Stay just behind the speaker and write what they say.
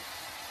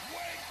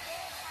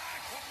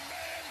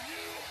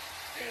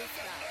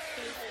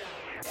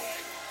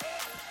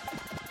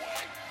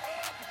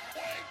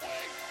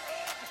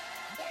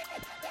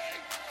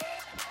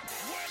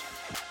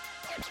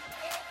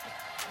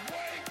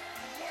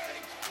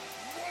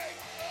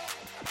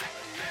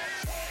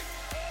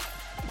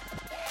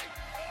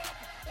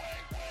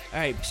All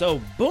right, so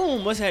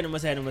boom, what's happening?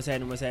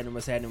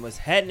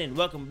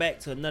 Welcome back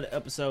to another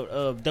episode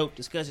of Dope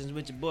Discussions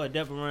with your boy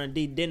Devil Run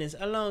D Dennis,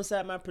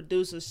 alongside my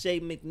producer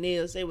Shay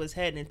McNeil. Say what's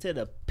happening to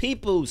the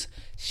peoples.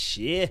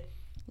 Shit.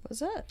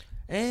 What's up?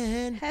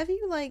 And Have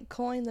you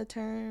coined the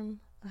term?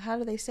 How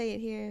do they say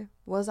it here?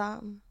 Was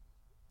have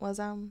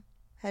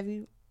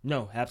you?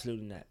 No,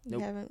 absolutely not. You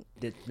Nope. haven't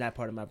That's not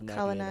part of my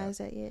vernacular. colonized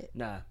that yet?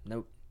 Nah,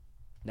 nope.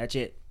 Not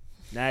yet.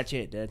 That's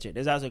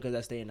also because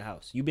I stay in the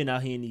house. You been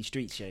out here in these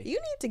streets, Shay. You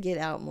need to get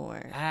out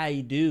more.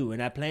 I do,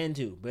 and I plan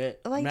to,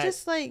 but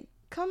Just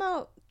come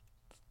out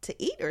to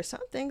eat or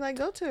something.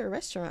 Go to a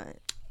restaurant.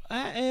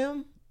 I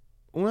am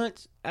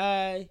once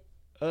I'm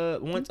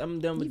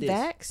done with You this.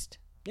 vaxxed?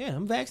 Yeah,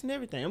 I'm vaccinated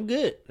everything. I'm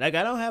good. I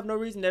don't have no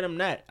reason that I'm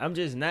not. I'm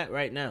just not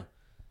right now.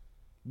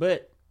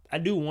 But I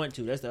do want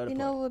to. That's the other part. You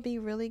know what would be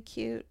really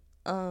cute?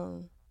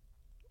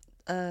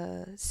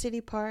 City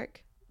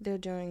Park. They're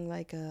doing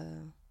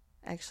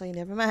actually,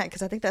 never mind,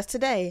 because I think that's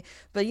today.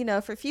 But,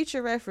 for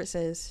future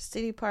references,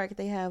 City Park,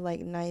 they have,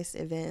 nice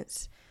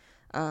events.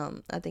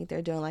 I think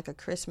they're doing, a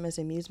Christmas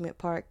amusement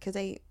park, because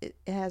it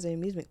has an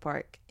amusement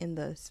park in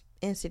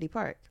City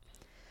Park.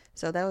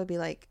 So that would be,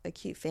 a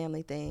cute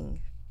family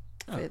thing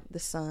for the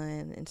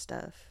son and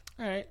stuff.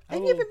 All right. Have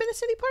you ever been to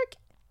City Park?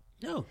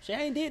 No, she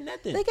ain't did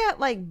nothing. They got,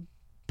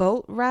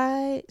 boat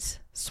rides,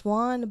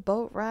 swan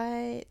boat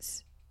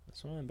rides.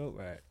 Swan boat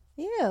ride.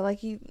 Yeah,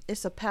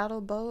 it's a paddle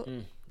boat.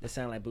 That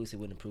sound like Boosie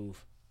wouldn't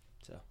approve.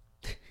 So.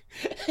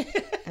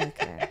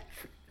 Okay.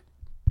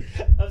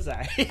 I'm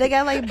sorry. They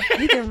got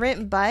you can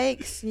rent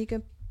bikes. You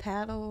can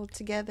paddle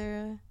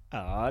together.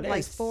 Oh,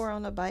 that's 4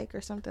 on a bike or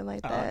something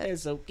like Oh, that.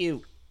 that's so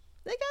cute.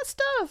 They got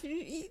stuff.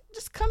 You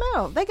just come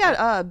out. They got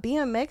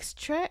BMX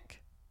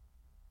track.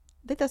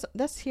 I think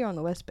that's here on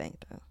the West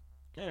Bank though.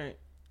 All right.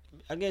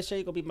 I guess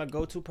Shay gonna be my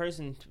go-to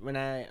person when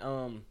I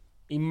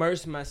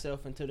immerse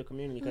myself into the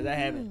community, because I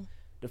haven't.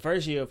 The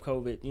first year of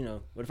COVID,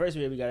 the first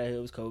year we got out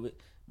here was COVID.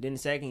 Then the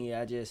second year,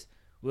 I just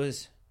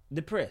was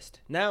depressed.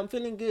 Now I'm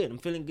feeling good. I'm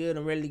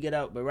ready to get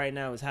out. But right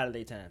now it's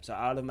holiday time, so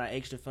all of my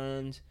extra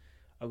funds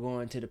are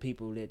going to the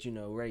people that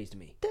raised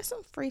me. There's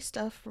some free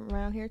stuff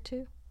around here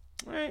too.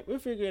 All right, we'll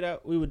figure it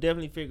out. We will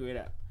definitely figure it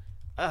out.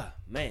 Ah,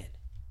 man,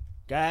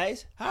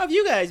 guys, how have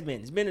you guys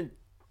been? It's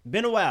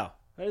been a while.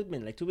 It's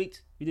been 2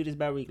 weeks. We do this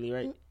bi-weekly,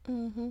 right?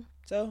 Mm-hmm.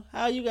 So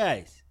how are you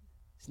guys?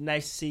 It's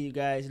nice to see you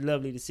guys.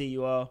 Lovely to see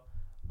you all.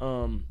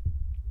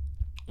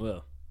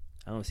 Well,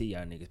 I don't see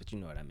y'all niggas, but you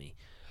know what I mean.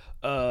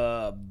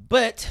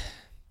 But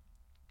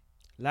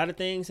a lot of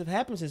things have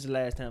happened since the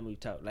last time we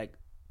talked.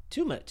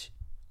 Too much.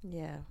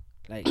 Yeah.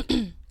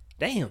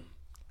 Damn.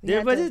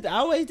 Yeah, Was it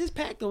always this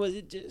packed, or was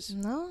it just?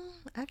 No,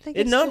 I think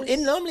It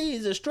it's normally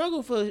is a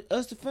struggle for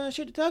us to find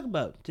shit to talk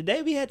about.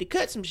 Today we had to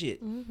cut some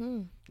shit.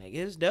 Mm-hmm.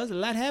 There was a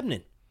lot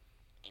happening.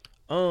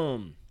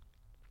 I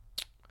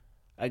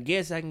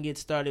guess I can get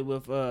started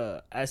with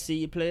I See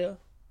You Player.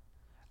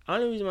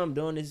 Only reason why I'm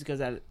doing this is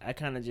because I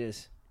kind of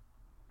just,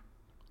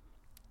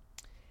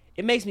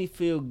 it makes me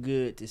feel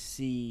good to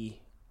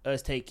see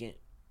us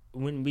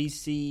when we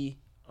see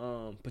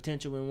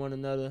potential in one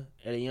another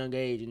at a young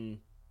age, and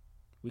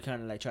we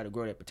kind of try to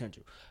grow that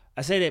potential.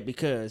 I say that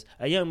because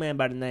a young man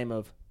by the name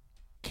of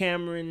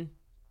Cameron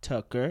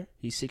Tucker,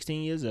 he's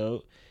 16 years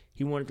old.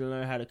 He wanted to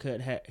learn how to cut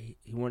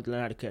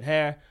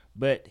hair.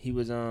 But he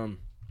was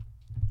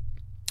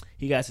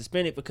he got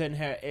suspended for cutting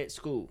hair at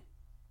school.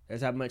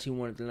 That's how much he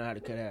wanted to learn how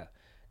to cut hair.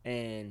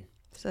 And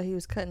so he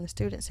was cutting the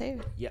student's hair.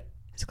 Yep.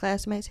 His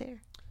classmates'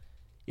 hair.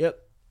 Yep.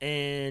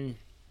 And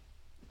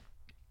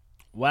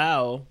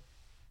wow.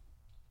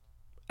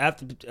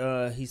 After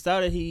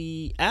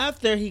he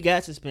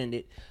got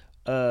suspended,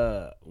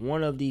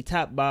 one of the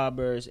top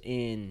barbers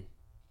in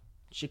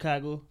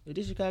Chicago. Is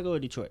this Chicago or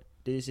Detroit?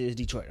 This is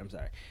Detroit. I'm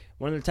sorry.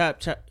 One of the top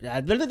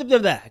I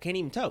can't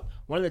even talk.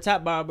 One of the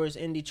top barbers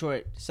in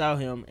Detroit saw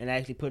him and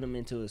actually put him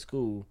into a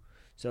school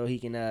so he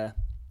can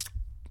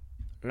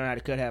learn how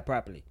to cut hair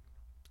properly.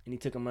 And he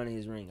took him under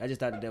his ring. I just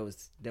thought that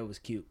was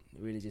cute. It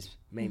really just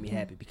made me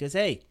happy because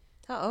hey,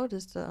 how old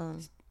is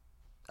the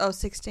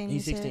 16?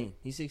 He's 16.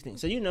 He's 16.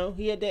 So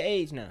he at that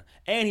age now,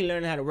 and he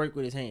learned how to work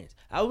with his hands.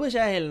 I wish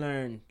I had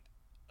learned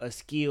a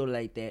skill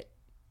like that,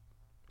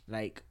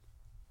 like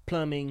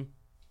plumbing,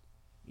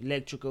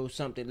 electrical,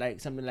 something I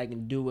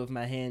can do with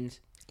my hands.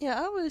 Yeah,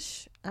 I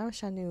wish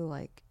I knew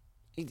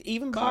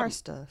even car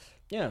stuff.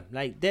 Yeah,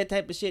 that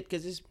type of shit.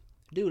 Cause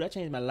I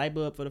changed my light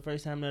bulb for the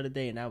first time the other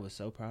day, and I was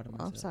so proud of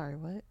myself. I'm sorry,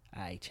 what?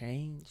 I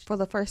changed For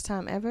the first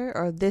time ever,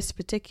 or this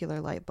particular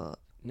light bulb?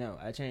 No,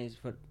 I changed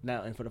for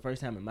the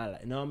first time in my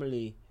life.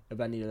 Normally, if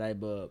I need a light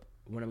bulb,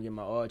 when I'm getting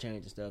my oil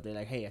change and stuff, they're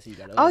like, "Hey, I see you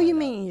got." Oh, you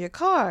mean your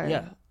car?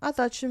 Yeah. I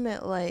thought you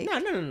meant No.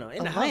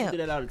 In the house, I do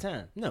that all the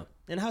time. No,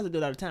 in the house, I do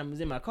it all the time.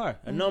 It's in my car.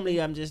 And normally,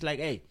 I'm just like,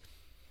 "Hey,"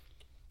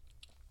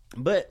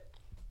 but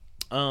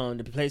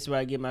the place where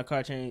I get my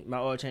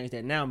oil changed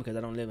at now, because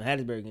I don't live in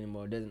Hattiesburg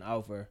anymore, doesn't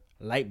offer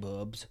light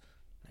bulbs.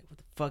 What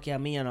the fuck y'all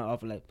mean I don't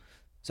offer light?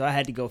 So I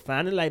had to go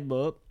find a light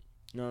bulb.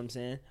 You know what I'm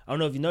saying? I don't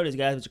know if you noticed,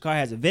 guys, but your car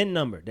has a VIN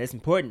number. That's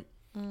important.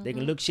 They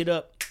can look shit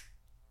up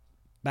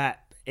by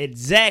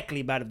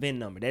exactly by the VIN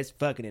number. That's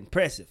fucking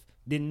impressive.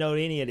 Didn't know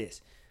any of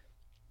this.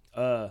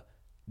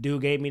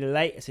 Dude gave me the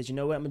light. I said, you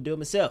know what? I'm going to do it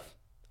myself.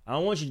 I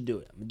don't want you to do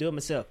it. I'm going to do it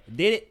myself. I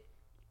did it.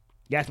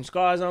 Got some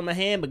scars on my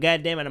hand, but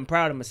goddamn it, I'm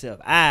proud of myself.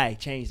 I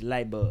changed the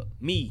light bulb.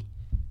 Me.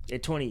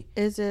 At 20.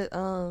 Is it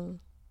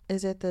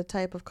the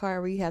type of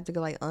car where you have to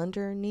go like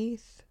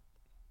underneath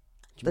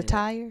the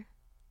tire?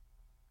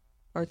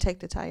 Or take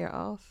the tire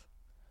off?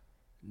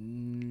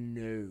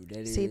 No,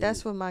 See,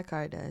 that's what my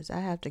car does. I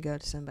have to go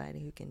to somebody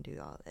who can do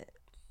all that.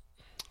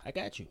 I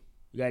got you.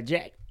 You got a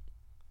jack?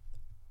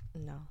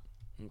 No.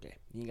 Okay.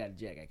 You ain't got a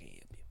jack, I can't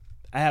help you.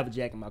 I have a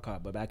jack in my car,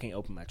 but I can't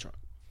open my trunk.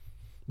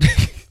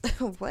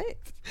 What?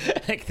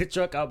 Like the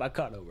trunk out my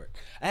car don't work.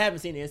 I haven't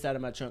seen the inside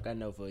of my trunk, I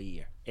know, for a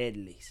year. At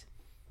least.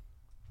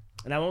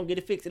 And I won't get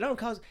it fixed. It don't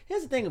cost.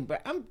 Here's the thing, bro.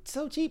 I'm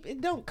so cheap.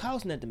 It don't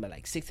cost nothing but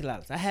like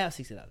 $60. I have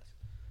 $60.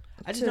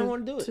 I just don't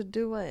want to do it. To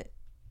do what?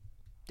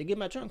 To get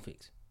my trunk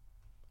fixed.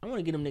 I want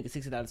to get them niggas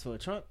 $60 for a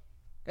trunk.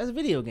 That's a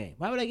video game.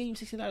 Why would I give you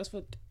 $60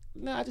 for?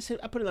 No, I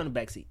put it on the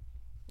back seat.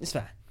 It's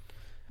fine.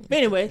 But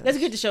anyway, let's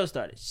get the show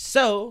started.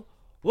 So,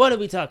 what are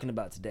we talking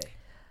about today?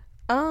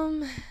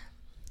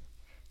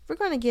 We're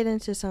going to get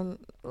into some.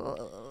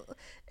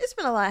 It's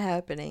been a lot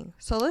happening,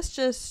 so let's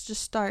just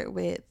start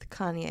with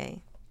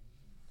Kanye.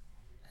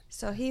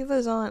 So he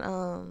was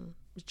on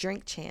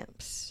Drink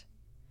Champs.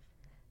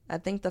 I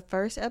think the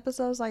first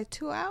episode was like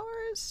 2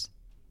 hours.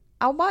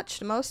 I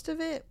watched most of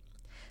it.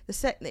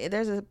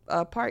 There's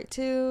a part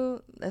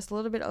 2 that's a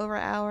little bit over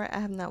an hour. I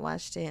have not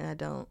watched it, and I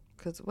don't,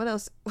 because what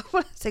else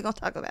they gonna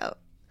talk about?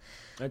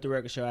 At the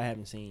record show, I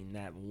haven't seen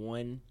not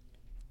one.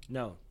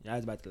 No, I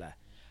was about to lie.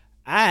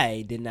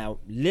 I did not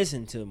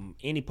listen to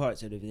any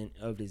parts of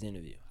this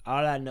interview.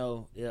 All I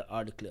know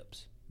are the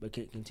clips. But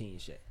continue,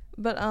 Shay.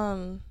 But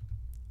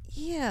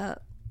yeah.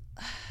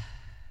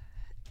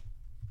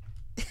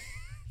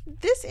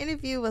 This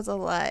interview was a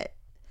lot.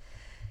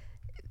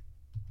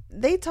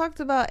 They talked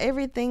about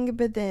everything,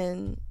 but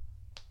then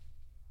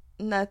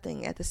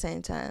nothing at the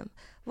same time.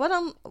 I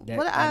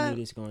knew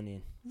this going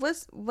in.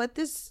 What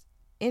this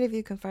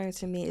interview confirmed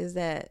to me is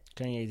that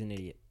Kanye's an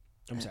idiot.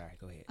 I'm sorry.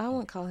 Go ahead. I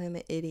won't call him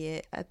an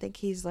idiot. I think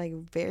he's like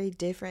very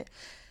different.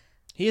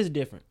 He is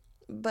different.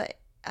 But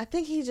I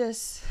think he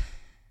just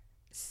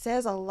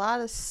says a lot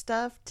of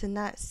stuff to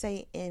not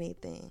say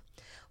anything.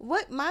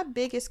 What my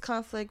biggest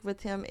conflict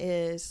with him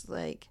is,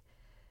 like,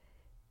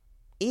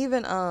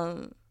 even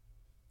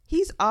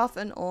he's off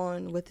and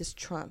on with this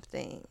Trump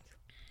thing.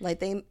 Like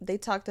they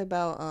talked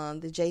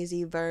about the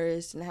Jay-Z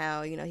verse and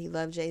how, you know, he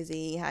loved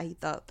Jay-Z, how he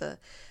thought the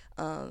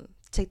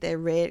take that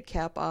red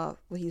cap off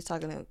when he was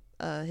talking to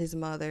his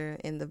mother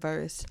in the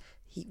verse.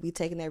 We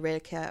taking that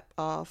red cap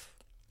off,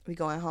 we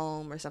going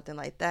home or something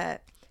like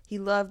that. He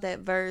loved that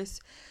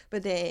verse,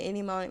 but then at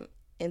any moment,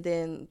 and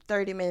then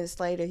 30 minutes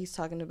later, he's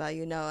talking about,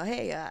 you know,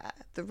 hey,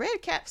 the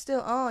red cap's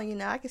still on, you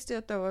know, I can still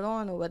throw it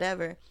on or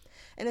whatever.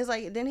 And it's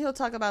like, then he'll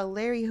talk about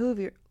Larry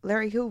Hoover.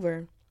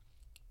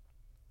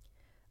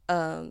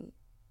 And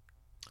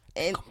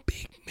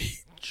Big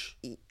Mitch.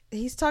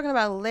 He's talking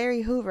about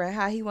Larry Hoover and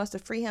how he wants to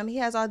free him. He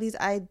has all these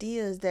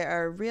ideas that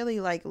are really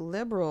like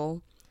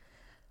liberal,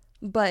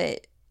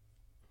 but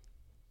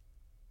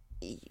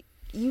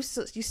you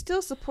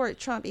still support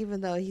Trump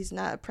even though he's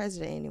not a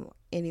president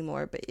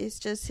anymore. But it's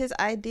just his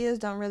ideas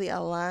don't really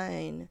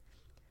align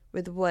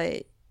with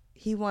what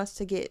he wants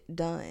to get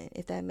done,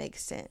 if that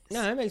makes sense.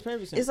 No, that makes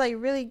perfect sense. It's like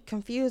really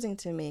confusing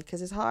to me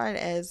because it's hard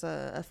as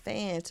a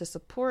fan to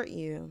support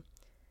you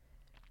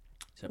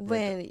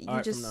when you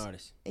art just from the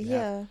artist.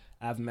 Yeah.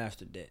 I've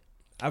mastered that.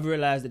 I've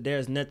realized that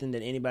there's nothing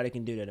that anybody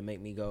can do that'll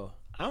make me go,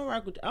 I don't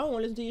want to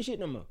listen to your shit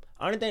no more.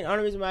 Only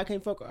reason why I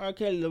can't fuck with R.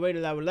 Kelly the way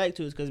that I would like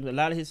to is because a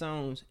lot of his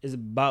songs is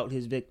about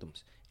his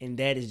victims, and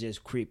that is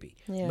just creepy.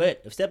 Yeah.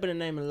 But if Step in the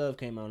Name of Love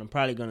came on, I'm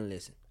probably gonna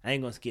listen. I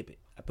ain't gonna skip it.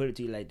 I put it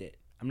to you like that.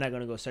 I'm not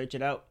gonna go search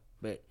it out,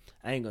 but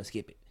I ain't gonna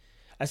skip it.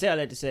 I say all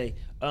that to say,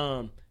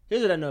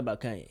 here's what I know about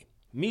Kanye.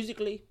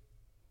 Musically,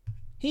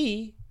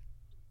 he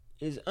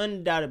is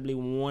undoubtedly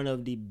one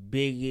of the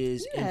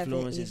biggest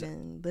influences. You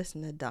haven't even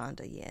listened to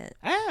Donda yet.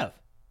 I have.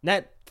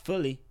 Not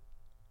fully,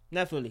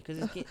 because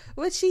it's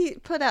what she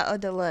put out a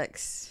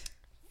deluxe.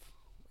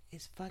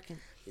 It's fucking.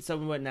 So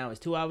what now? It's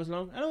 2 hours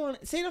long. I don't want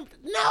to see them.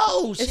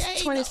 No,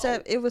 it's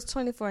 27. No. It was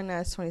 24.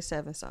 Now it's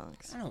 27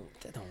 songs. I don't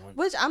want.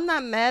 Which I'm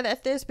not mad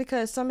at this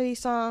because some of these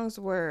songs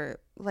were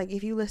like,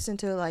 if you listen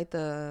to like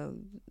the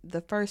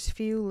first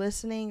few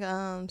listening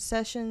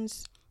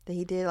sessions that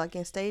he did like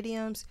in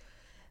stadiums,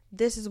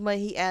 this is what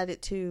he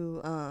added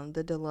to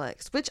the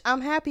deluxe, which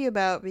I'm happy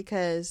about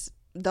because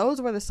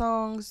those were the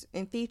songs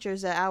and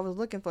features that I was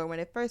looking for when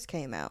it first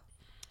came out.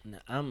 No,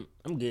 I'm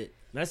good.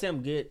 When I say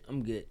I'm good,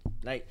 I'm good.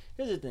 Like,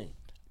 here's the thing.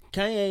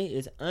 Kanye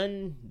is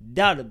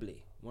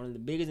undoubtedly one of the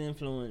biggest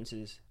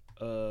influences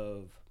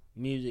of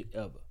music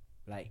ever.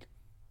 Like,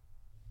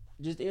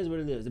 just is what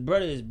it is. The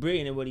brother is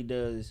brilliant at what he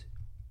does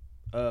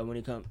when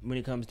it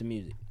comes to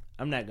music.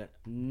 I'm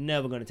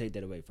never gonna take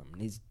that away from him.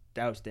 He's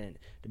outstanding.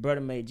 The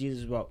brother made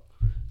Jesus Walk,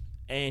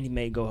 and he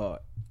made Go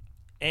Hard,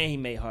 and he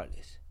made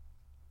Heartless,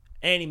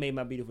 And he made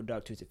My Beautiful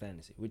Dark Twisted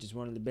Fantasy, which is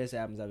one of the best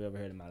albums I've ever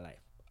heard in my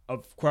life,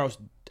 across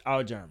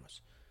all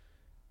genres.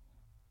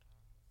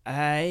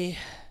 I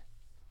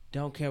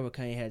don't care what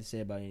Kanye had to say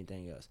about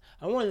anything else.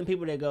 I'm one of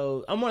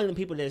them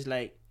people that's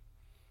like,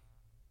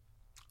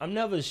 I'm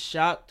never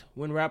shocked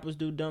when rappers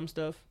do dumb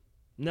stuff.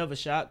 Never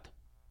shocked.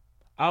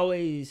 I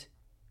always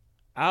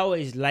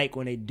like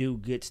when they do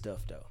good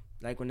stuff though.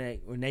 Like when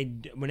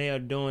they are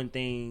doing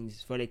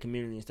things for their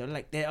community and stuff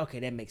like that. Okay,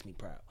 that makes me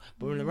proud.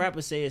 But when the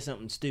rapper says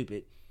something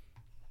stupid,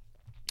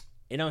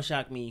 it don't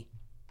shock me,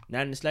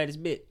 not in the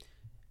slightest bit.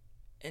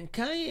 And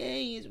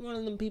Kanye is one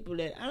of them people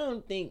that I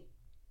don't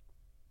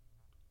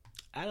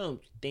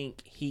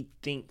think he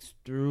thinks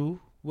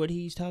through what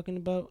he's talking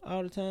about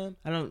all the time.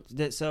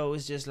 So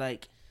it's just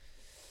like,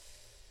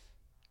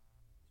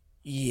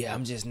 yeah,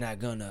 I'm just not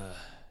gonna.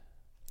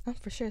 I'm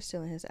for sure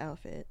stealing his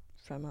outfit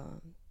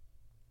from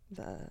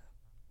the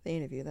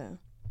interview though.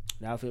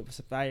 The outfit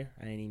was fire.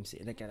 I didn't even see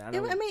it. I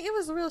mean, it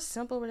was real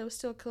simple, but it was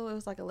still cool. It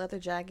was like a leather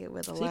jacket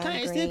with a lime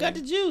Kanye green. Still got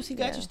the juice. He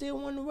got you still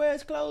wanting to wear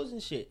his clothes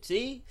and shit.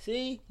 See,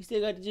 he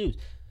still got the juice.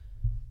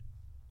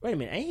 Wait a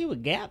minute, ain't he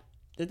with Gap?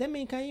 Does that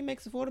mean Kanye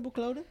makes affordable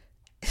clothing?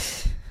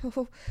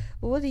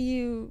 What do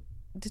you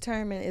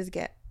determine is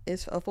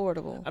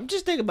affordable? I'm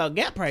just thinking about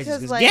Gap prices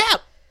because like,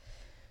 Gap.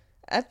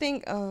 I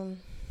think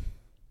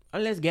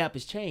unless Gap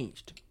has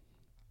changed.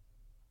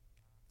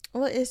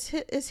 Well, it's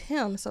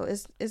him, so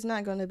it's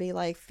not going to be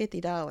like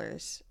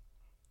 $50.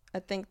 I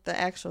think the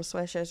actual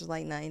sweatshirts was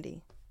like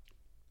 $90.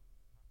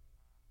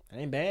 That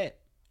ain't bad.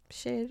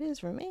 Shit, it is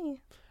for me.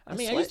 I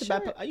used to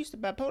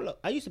buy polo.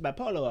 I used to buy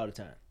polo all the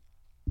time.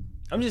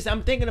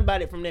 I'm thinking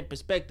about it from that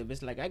perspective.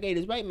 It's like I gave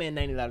this white man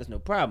 $90, no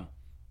problem.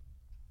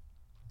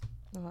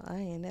 Well, I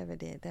ain't never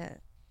did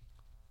that.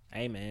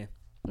 Hey man,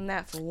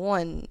 not for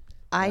one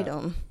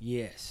item.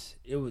 Yes,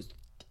 it was.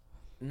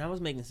 And I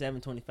was making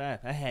 $7.25.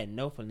 I had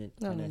no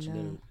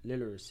financial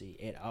literacy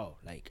at all.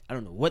 Like I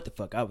don't know what the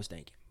fuck I was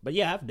thinking. But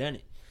yeah, I've done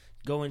it.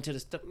 Go into the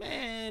stuff,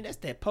 man. That's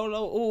that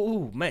polo.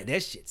 Ooh, man,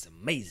 that shit's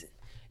amazing.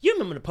 You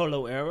remember the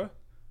polo era?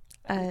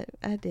 I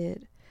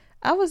did.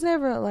 I was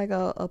never like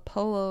a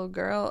polo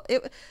girl.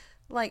 It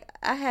like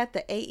I had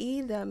the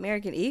AE, the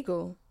American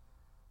Eagle.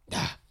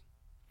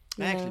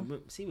 Actually,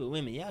 see with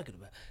women, y'all could.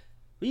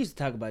 We used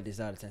to talk about this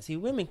all the time. See,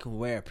 women can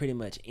wear pretty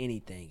much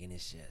anything, and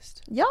it's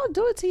just y'all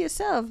do it to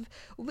yourself.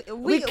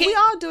 We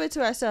all do it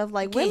to ourselves.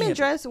 Like women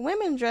dress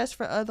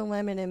for other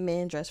women, and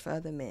men dress for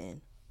other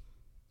men.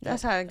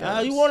 That's how it goes.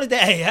 Oh, you wanted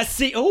that? Hey, I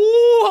see.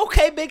 Ooh,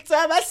 okay, big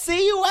time. I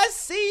see you.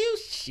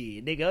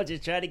 Shit, nigga, I'm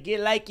just trying to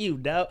get like you,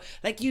 dog.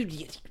 Like you.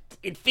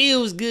 It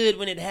feels good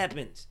when it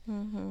happens.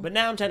 Mm-hmm. But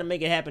now I'm trying to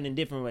make it happen in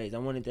different ways. I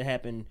want it to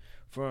happen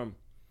from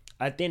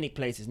authentic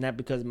places, not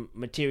because of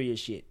material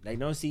shit. Like,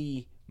 don't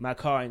see my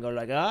car and go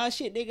like, oh,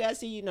 shit, nigga, I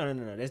see you. No.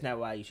 That's not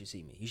why you should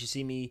see me. You should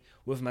see me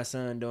with my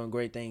son doing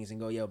great things and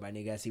go, yo, my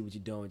nigga, I see what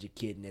you're doing with your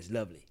kid, and that's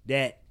lovely.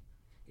 That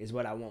is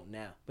what I want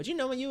now. But you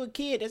know, when you a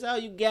kid, that's all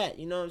you got.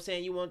 You know what I'm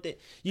saying? You want that.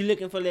 You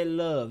looking for that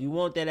love. You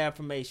want that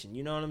affirmation.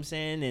 You know what I'm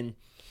saying? And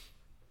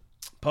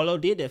Polo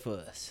did that for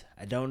us.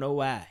 I don't know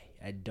why.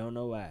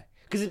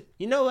 Because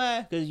you know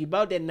why? Because you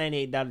bought that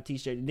 $98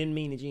 t-shirt. It didn't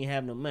mean that you didn't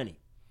have no money.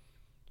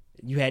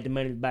 You had the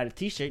money to buy the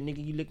t-shirt.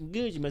 Nigga, you looking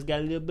good. You must got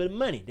a little bit of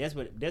money. That's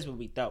what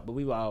we thought. But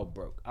we were all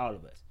broke. All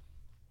of us.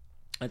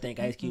 I think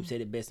Ice Cube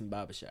said it best in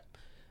Barbershop.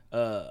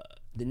 The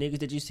niggas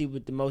that you see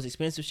with the most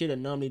expensive shit are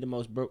normally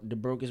the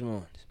brokest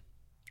ones.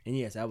 And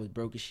yes, I was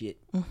broke as shit.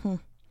 Mm-hmm.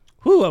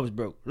 Whew, I was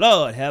broke.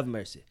 Lord have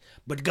mercy.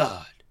 But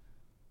God.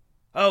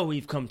 Oh,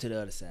 we've come to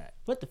the other side.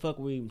 What the fuck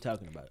were we even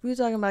talking about? We were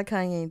talking about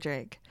Kanye and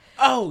Drake.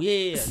 Oh,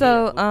 yeah.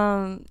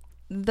 So,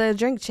 the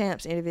Drink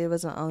Champs interview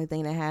wasn't the only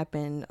thing that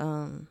happened.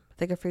 I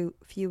think a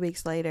few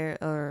weeks later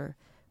or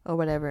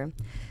whatever,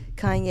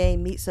 Kanye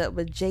meets up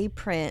with Jay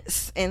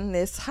Prince in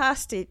this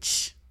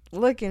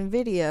hostage-looking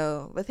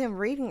video with him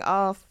reading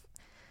off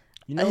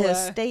his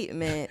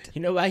statement.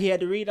 You know why he had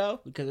to read off?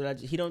 Because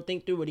he don't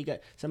think through what he got.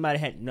 Somebody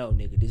had, no,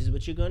 nigga, this is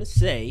what you're going to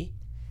say.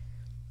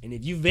 And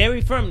if you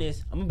vary from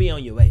this, I'm gonna be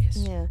on your ass.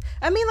 Yeah,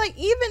 I mean, like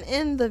even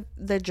in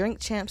the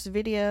Drink Champs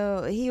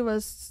video, he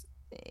was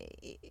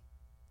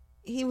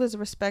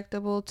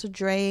respectable to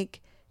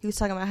Drake. He was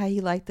talking about how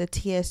he liked the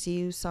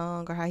TSU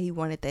song or how he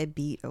wanted that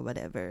beat or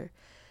whatever.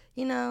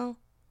 You know,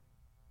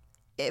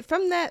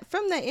 from that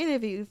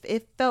interview,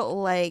 it felt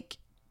like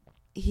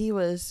he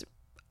was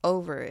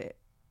over it.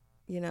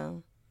 You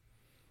know,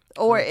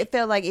 or it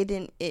felt like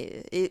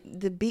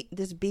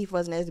this beef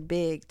wasn't as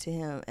big to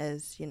him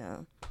as, you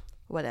know.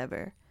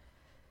 Whatever.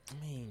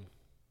 I mean,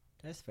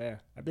 that's fair.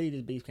 I believe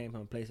this beef came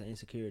from a place of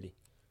insecurity.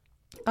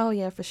 Oh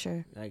yeah, for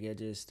sure. Like it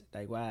just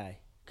like why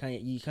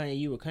Kanye,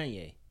 you were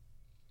Kanye.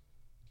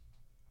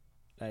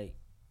 Like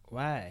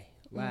why?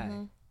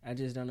 Mm-hmm. I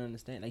just don't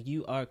understand. Like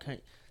you are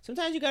Kanye.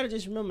 Sometimes you gotta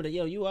just remember that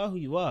you are who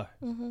you are.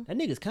 Mm-hmm. That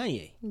nigga's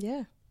Kanye.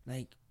 Yeah.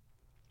 Like,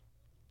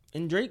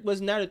 and Drake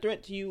was not a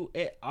threat to you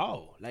at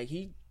all. Like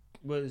he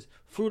was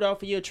fruit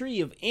off of your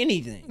tree of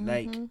anything. Mm-hmm.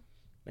 Like.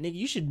 My nigga,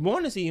 you should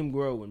want to see him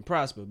grow and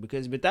prosper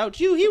because without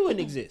you, he wouldn't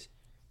exist.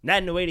 Not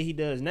in the way that he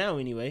does now,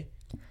 anyway.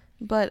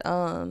 But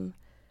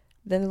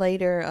then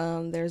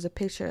later there's a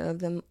picture of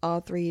them,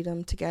 all three of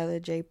them together,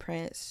 Jay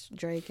Prince,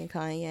 Drake, and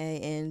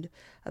Kanye, and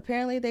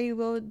apparently they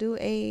will do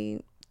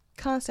a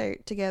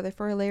concert together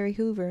for Larry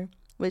Hoover,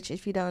 which,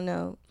 if you don't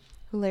know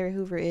who Larry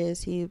Hoover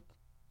is, he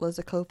was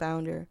a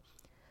co-founder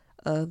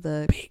of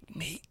the Big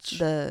Meech,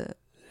 the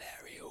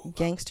Larry Hoover,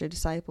 Gangster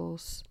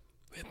Disciples.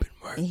 Ripping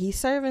work. And he's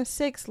serving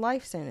 6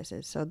 life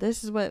sentences. So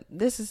this is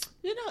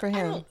for him.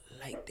 I don't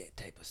like that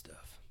type of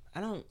stuff.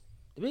 The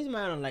reason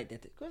why I don't like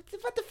that.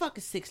 What the fuck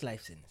is 6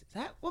 life sentences?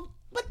 What?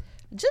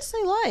 Just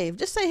say life.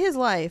 Just say his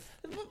life.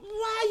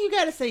 Why you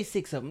gotta say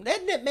 6 of them?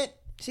 That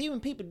see, when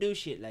people do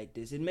shit like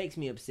this, it makes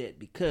me upset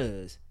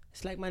because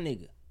it's like my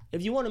nigga.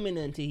 If you want him in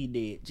there until he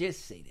dead,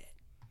 just say that.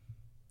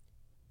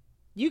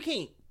 You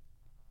can't.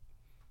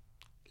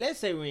 Let's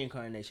say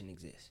reincarnation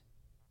exists.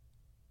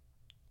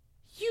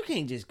 You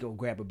can't just go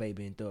grab a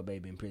baby and throw a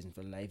baby in prison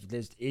for life.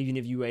 Even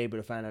if you were able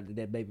to find out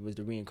that baby was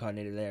the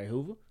reincarnated Larry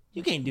Hoover.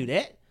 You can't do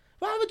that.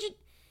 Why would you?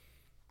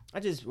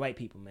 White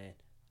people, man.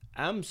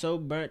 I'm so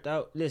burnt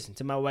out. Listen,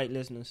 to my white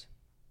listeners.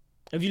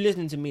 If you're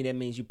listening to me, that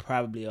means you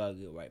probably are a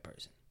good white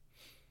person.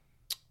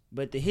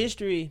 But the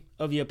history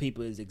of your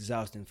people is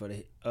exhausting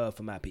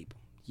for my people.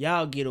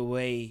 Y'all get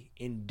away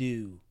and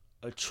do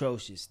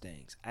atrocious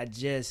things.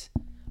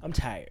 I'm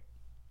tired.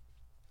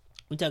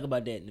 We talk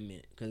about that in a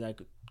minute, because I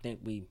could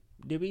think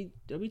Did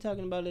we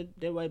talking about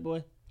that white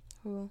boy?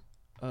 Who?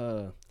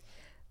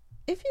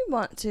 If you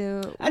want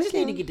to, I just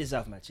need to get this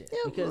off my chest,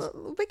 because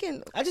we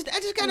can. I just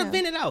gotta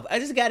vent it off. I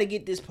just gotta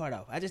get this part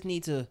off. I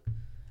need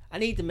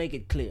to make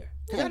it clear,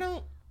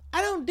 because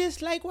I don't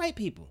dislike white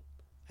people.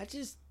 I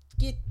just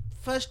get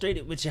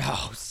frustrated with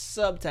y'all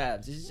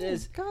sometimes. It's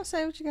just go on,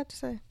 say what you got to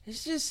say.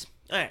 It's just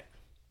all right.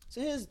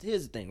 So here's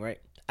the thing, right?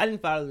 I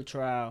didn't follow the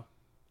trial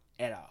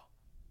at all.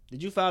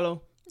 Did you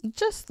follow?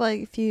 Just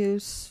like a few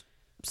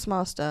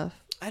small stuff.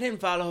 I didn't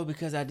follow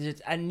because I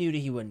knew that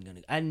he wasn't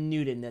gonna. I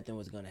knew that nothing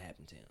was gonna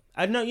happen to him.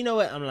 I know. You know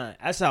what? I'm lying.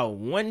 I saw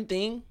one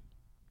thing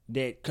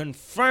that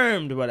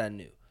confirmed what I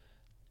knew.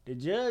 The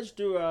judge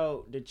threw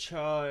out the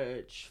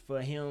charge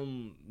for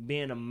him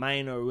being a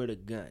minor with a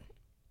gun.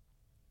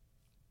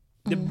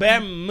 The bare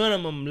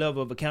minimum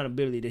level of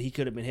accountability that he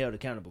could have been held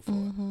accountable for.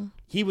 Mm-hmm.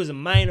 He was a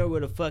minor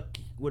with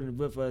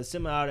a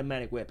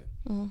semi-automatic weapon.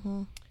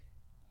 Mm-hmm.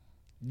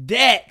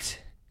 That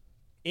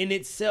in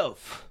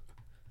itself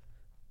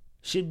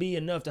should be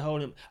enough to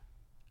hold him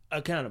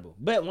accountable.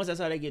 But once I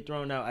saw that get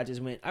thrown out, I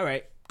just went, all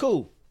right,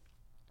 cool.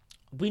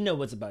 We know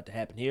what's about to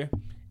happen here.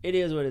 It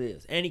is what it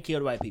is. And he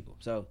killed white people.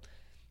 So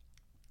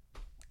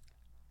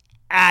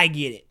I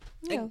get it.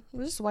 Yeah,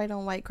 just white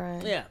on white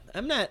crime. Yeah,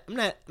 I'm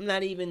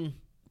not even.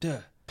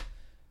 Duh.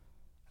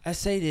 I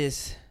say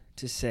this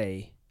to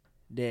say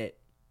that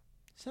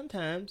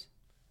sometimes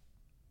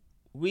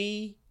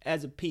we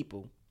as a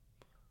people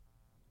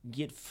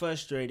get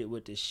frustrated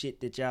with the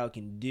shit that y'all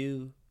can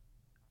do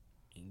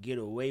and get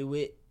away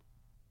with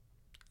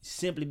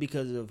simply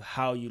because of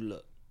how you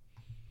look.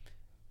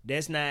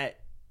 That's not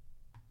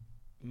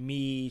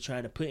me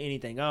trying to put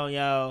anything on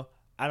y'all.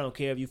 I don't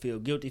care if you feel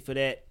guilty for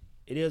that.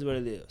 It is what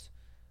it is.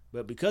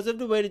 But because of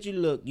the way that you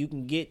look, you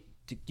get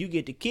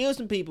to kill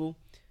some people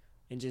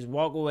and just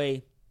walk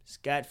away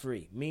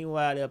scot-free.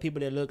 Meanwhile, there are people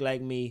that look like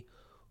me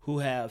who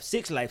have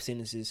 6 life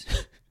sentences.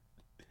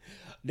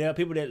 There are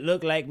people that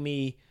look like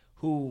me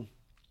who,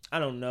 I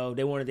don't know,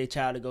 they wanted their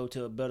child to go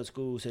to a better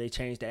school, so they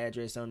changed the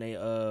address on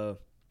the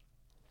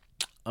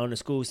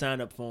school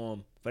sign-up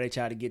form for their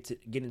child to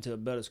get into a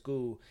better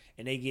school,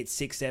 and they get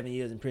 6-7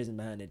 years in prison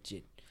behind that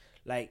shit.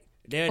 Like,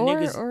 there are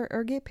niggas...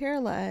 Or get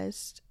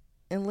paralyzed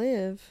and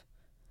live,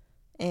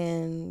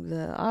 and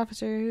the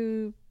officer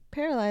who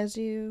paralyzed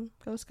you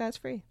goes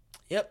scot-free.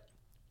 Yep.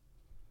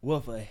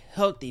 Well, for a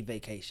healthy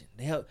vacation.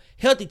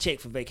 Healthy check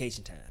for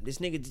vacation time. This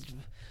nigga...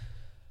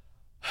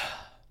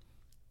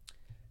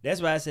 That's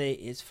why I say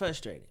it's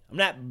frustrating. I'm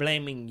not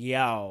blaming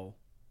y'all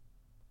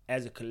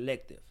as a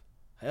collective.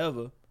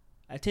 However,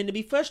 I tend to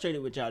be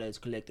frustrated with y'all as a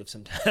collective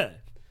sometimes.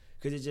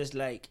 Because it's just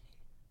like...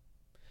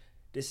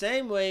 the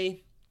same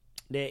way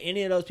that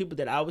any of those people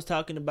that I was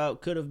talking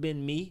about could have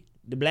been me,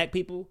 the black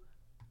people,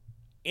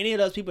 any of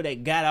those people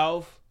that got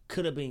off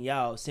could have been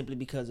y'all simply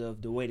because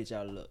of the way that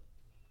y'all look.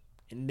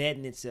 And that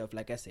in itself,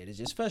 like I said, is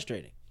just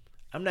frustrating.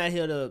 I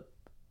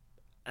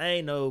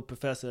ain't no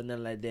professor or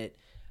nothing like that.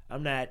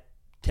 I'm not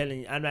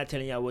telling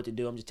y'all what to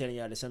do. I'm just telling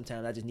y'all that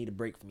sometimes I just need a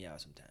break from y'all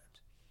sometimes.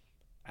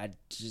 I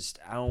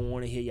don't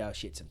want to hear y'all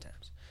shit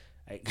sometimes.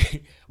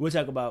 Like, we'll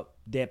talk about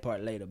that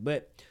part later.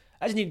 But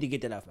I just needed to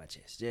get that off my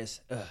chest. Just,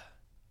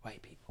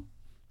 white people.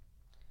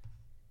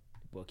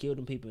 Boy, killed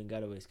them people and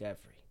got away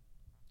scot-free.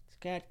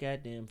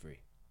 Goddamn free.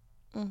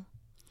 I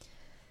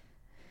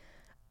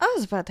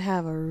was about to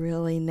have a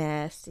really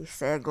nasty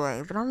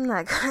segue, but I'm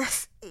not gonna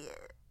say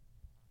it.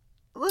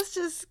 Let's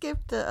just skip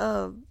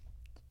the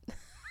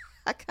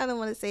I kind of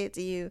want to say it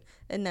to you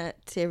and not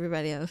to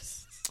everybody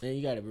else. Yeah,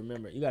 you gotta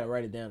remember. You gotta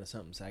write it down or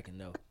something so I can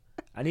know.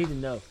 I need to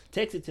know.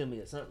 Text it to me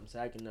or something so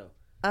I can know.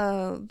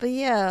 But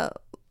yeah,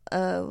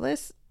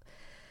 let's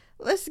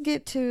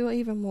get to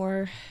even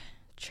more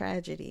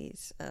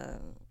tragedies.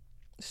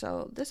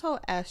 So this whole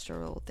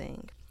Astroworld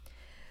thing.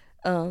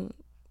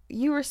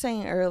 You were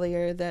saying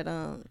earlier that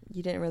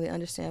you didn't really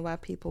understand why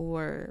people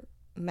were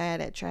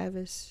mad at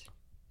Travis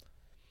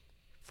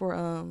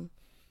for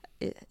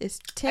it's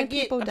 10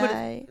 people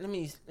died. Let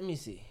me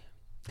see.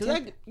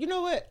 Because you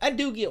know what? I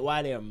do get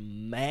why they're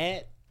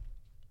mad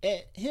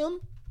at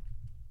him,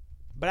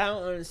 but I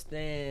don't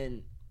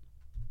understand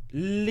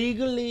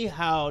legally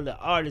how the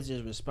artist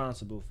is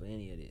responsible for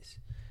any of this.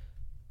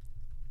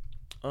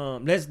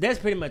 That's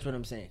pretty much what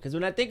I'm saying. Because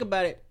when I think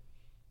about it,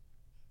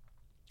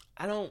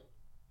 I don't.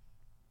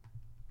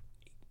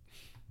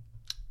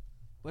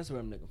 What's the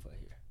word I'm looking for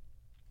here?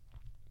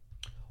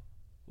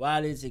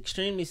 While it's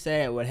extremely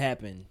sad what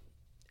happened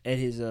at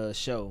his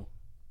show,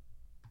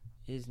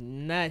 it's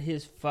not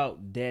his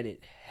fault that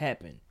it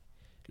happened.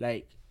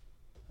 Like,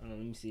 hold on,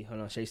 let me see.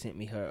 Hold on, Shay sent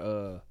me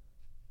her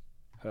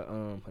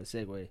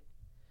segue.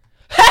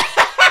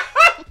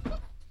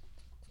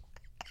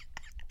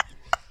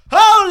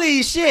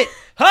 Holy shit!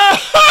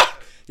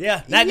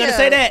 Yeah, not gonna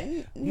say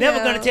that. Never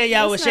gonna tell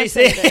y'all what Shay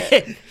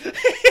said.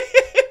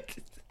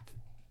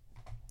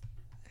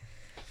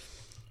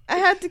 I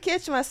had to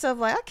catch myself.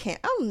 Like,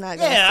 I'm not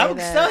gonna say that. I'm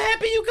so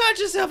happy you caught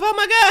yourself. Oh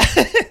my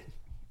god.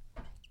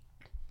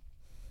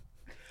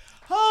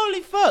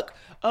 Holy fuck.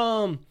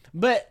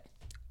 But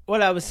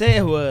what I was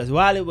saying was,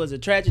 while it was a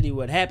tragedy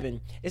what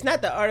happened, it's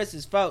not the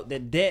artist's fault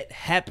that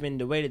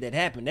happened the way that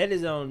happened. That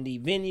is on the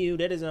venue,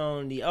 that is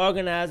on the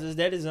organizers,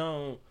 that is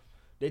on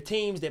the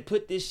teams that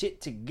put this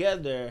shit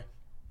together,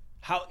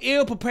 how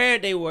ill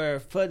prepared they were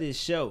for this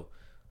show.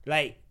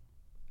 Like,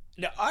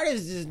 the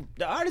artist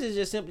is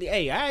just simply,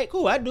 hey, all right,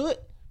 cool, I do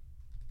it.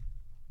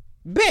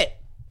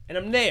 Bet. And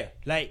I'm there.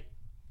 Like,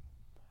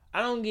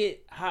 I don't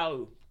get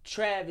how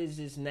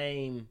Travis's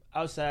name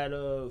outside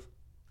of,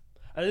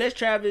 unless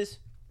Travis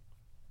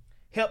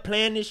helped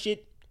plan this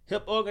shit,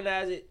 helped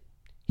organize it.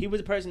 He was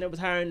the person that was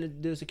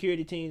hiring the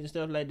security teams and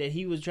stuff like that.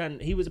 He was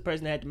the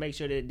person that had to make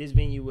sure that this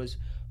venue was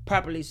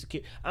properly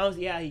secure. I don't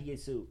see how he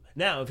gets sued.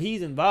 Now, if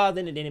he's involved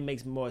in it, then it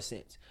makes more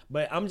sense.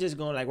 But I'm just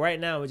going, like, right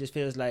now, it just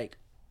feels like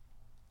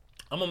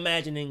I'm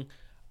imagining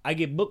I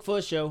get booked for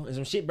a show and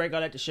some shit break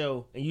out at the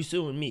show and you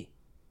suing me.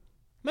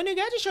 My nigga,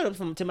 I just showed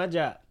up to my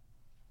job.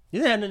 It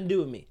doesn't have nothing to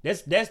do with me.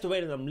 That's the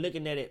way that I'm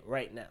looking at it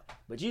right now.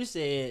 But you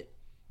said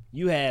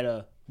you had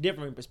a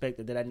different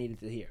perspective that I needed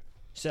to hear.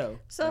 So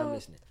I'm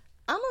listening.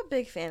 I'm a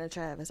big fan of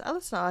Travis. I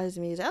listen to all his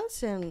music. I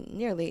listen to him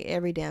nearly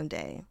every damn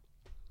day.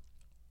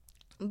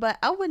 But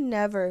I would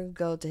never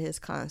go to his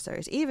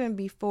concerts. Even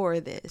before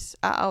this,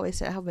 I always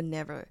said I would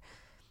never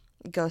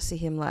go see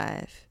him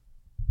live.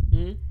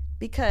 Mm-hmm.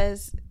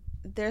 Because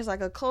there's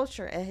like a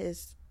culture at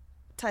his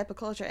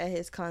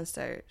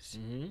concerts.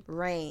 Mm-hmm.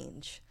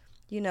 Range.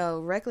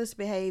 Reckless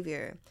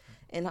behavior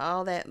and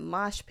all that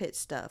mosh pit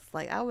stuff.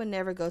 Like, I would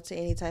never go to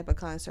any type of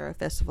concert or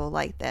festival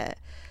like that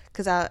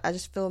because I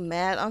just feel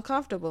mad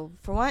uncomfortable.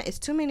 For one, it's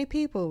too many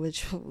people,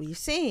 which we've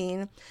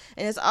seen,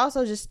 and it's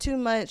also just too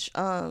much,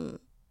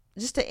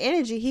 just the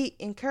energy he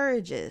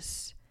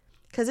encourages.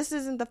 Because this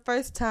isn't the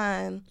first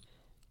time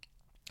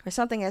or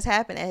something has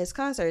happened at his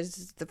concerts. This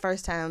is the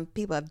first time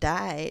people have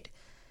died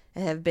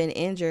and have been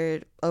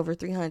injured, over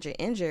 300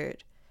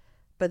 injured.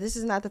 But this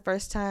is not the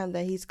first time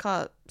that he's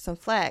caught some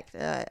flack.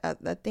 I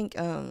think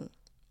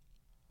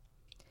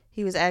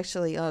he was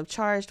actually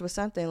charged with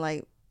something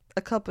like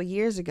a couple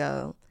years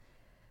ago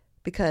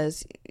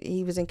because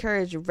he was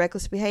encouraging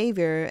reckless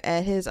behavior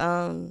at his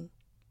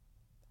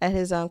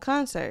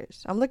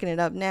concerts. I'm looking it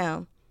up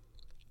now,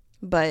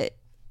 but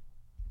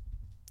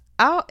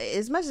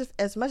as much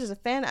as a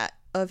fan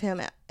of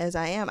him as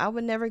I am, I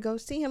would never go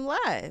see him live.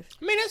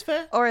 I mean, that's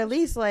fair. Or at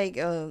least like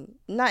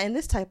not in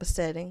this type of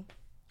setting.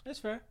 That's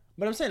fair.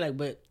 But I'm saying, like,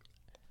 but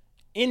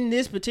in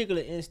this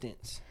particular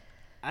instance,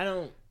 I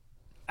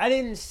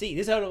didn't see,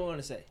 this is what I want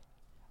to say.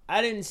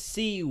 I didn't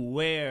see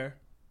where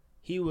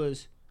he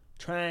was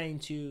trying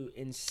to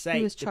incite.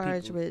 He was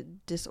charged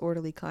with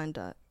disorderly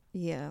conduct.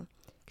 Yeah.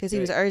 Because he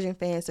was urging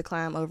fans to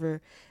climb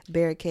over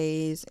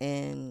barricades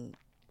and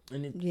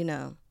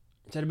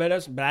So but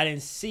I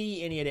didn't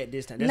see any of that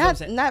this time. That's what I'm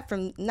saying. Not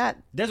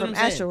from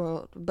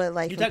Astroworld, but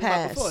like you from talking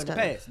past about before stuff. In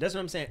the past. That's what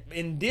I'm saying.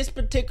 In this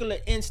particular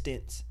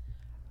instance,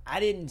 I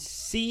didn't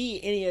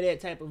see any of that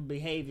type of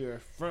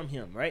behavior from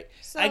him, right?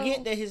 So, I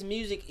get that his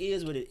music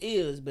is what it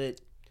is, but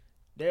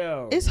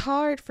it's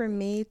hard for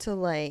me to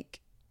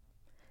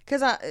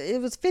because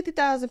it was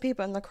 50,000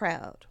 people in the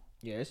crowd.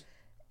 Yes.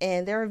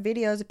 And there were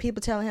videos of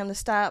people telling him to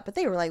stop, but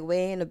they were like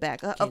way in the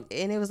back. And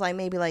it was like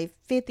maybe like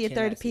 50 or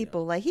 30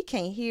 people. Like, he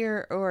can't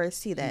hear or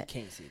see that. He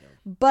can't see them.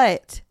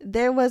 But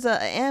there was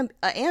an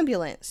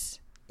ambulance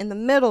in the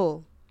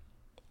middle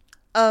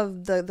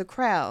of the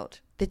crowd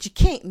that you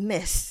can't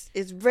miss.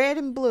 It's red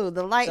and blue.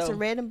 The lights are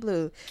red and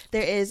blue.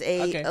 There is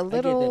a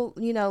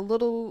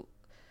little,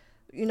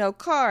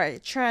 car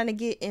trying to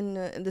get in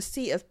the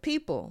seat of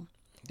people.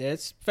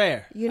 That's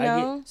fair.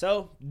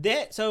 So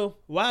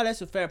while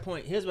that's a fair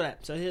point, here's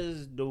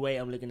the way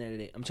I'm looking at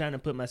it. I'm trying to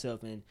put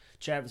myself in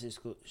Travis's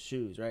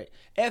shoes, right?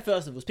 At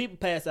festivals, people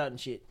pass out and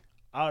shit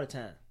all the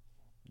time.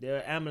 There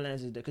are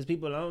ambulances because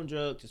people are on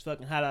drugs. It's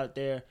fucking hot out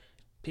there.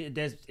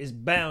 It's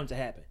bound to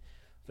happen.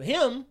 For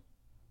him,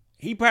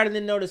 he probably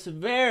didn't know the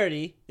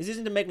severity. This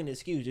isn't to make an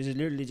excuse. This is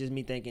literally just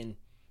me thinking,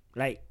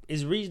 like,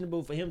 it's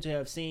reasonable for him to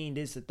have seen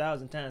this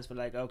 1,000 times for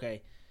like,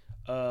 okay,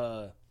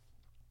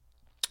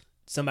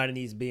 somebody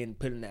needs being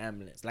put in the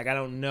ambulance. Like, I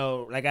don't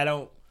know. Like, I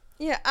don't.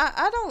 Yeah,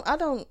 I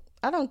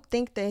don't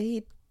think that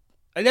he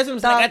Like, that's what I'm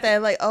thought saying.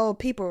 that like, oh,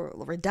 people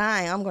were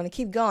dying, I'm going to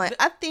keep going.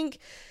 I think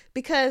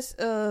because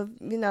of,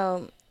 you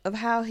know, of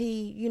how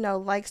he, you know,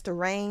 likes to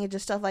range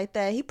and stuff like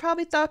that, he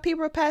probably thought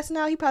people were passing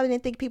out. He probably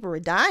didn't think people were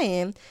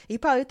dying. He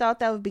probably thought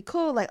that would be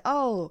cool. Like,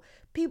 oh,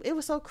 people, it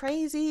was so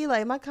crazy.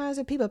 Like, my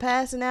concert, people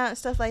passing out and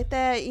stuff like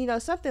that. You know,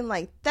 something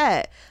like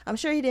that. I'm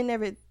sure he didn't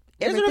ever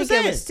That's what I'm think it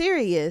saying. was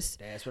serious.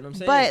 That's what I'm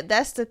saying. But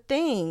that's the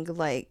thing.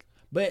 Like,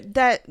 But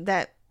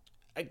that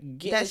I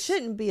guess that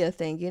shouldn't be a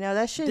thing. You know,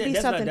 that shouldn't be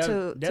something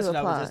to what I was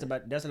apply. just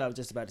about. That's what I was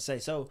just about to say.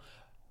 So,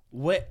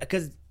 what?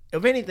 Because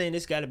if anything,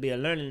 this got to be a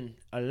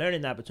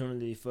learning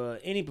opportunity for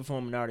any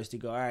performing artist to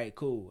go. All right,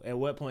 cool. At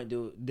what point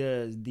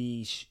does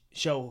the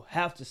show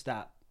have to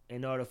stop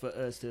in order for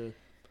us to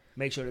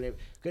make sure that they?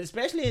 Because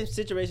especially in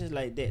situations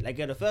like that, like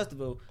at a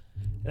festival,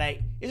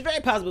 like it's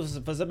very possible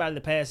for somebody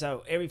to pass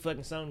out every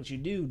fucking song that you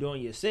do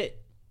during your set.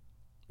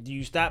 Do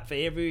you stop for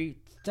every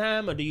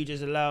time, or do you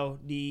just allow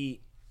the?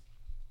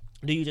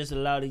 Do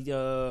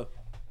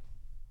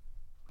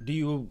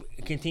you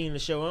continue the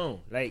show on?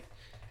 Like,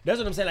 that's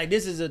what I'm saying. Like,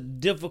 this is a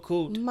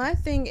difficult. My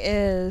thing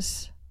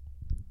is,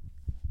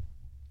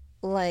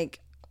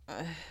 like,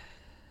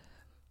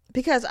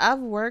 because I've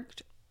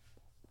worked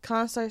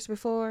concerts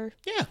before.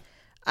 Yeah.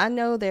 I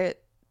know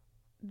that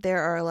there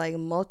are like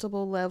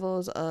multiple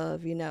levels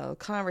of, you know,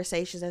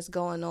 conversations that's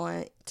going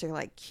on to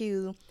like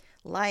cue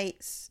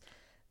lights,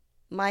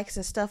 mics,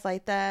 and stuff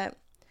like that.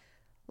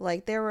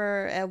 Like, there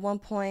were at one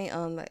point,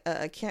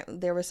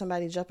 there was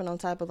somebody jumping on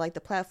top of like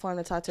the platform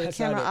to talk to a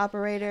camera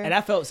operator, and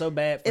I felt so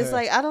bad for it's her.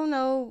 like, I don't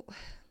know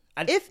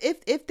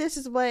if this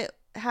is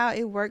how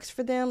it works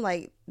for them.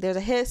 Like, there's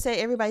a headset,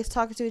 everybody's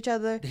talking to each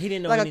other. He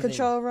didn't know like anything. A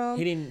control room.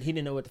 He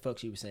didn't know what the fuck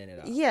she was saying at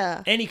all.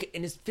 Yeah, and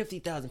it's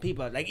 50,000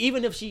 people. Like,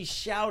 even if she's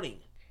shouting,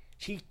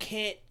 she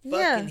can't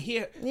fucking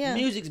hear. Yeah.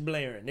 Music's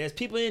blaring. There's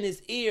people in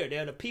his ear.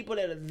 There are the people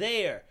that are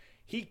there.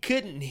 He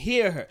couldn't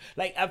hear her.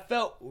 Like, I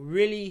felt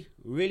really,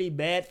 really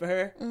bad for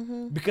her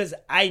because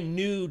I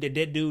knew that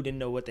dude didn't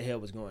know what the hell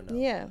was going on.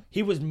 Yeah.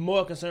 He was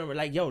more concerned with,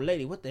 like, yo,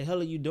 lady, what the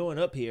hell are you doing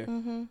up here?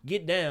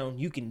 Get down.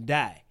 You can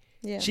die.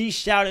 Yeah. She's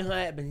shouting her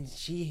at, but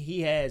he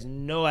has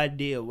no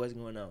idea what's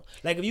going on.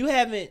 Like, if you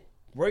haven't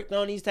worked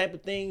on these type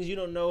of things, you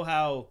don't know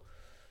how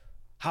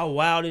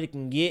wild it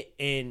can get,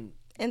 and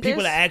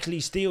people are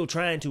actually still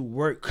trying to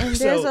work. And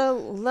there's a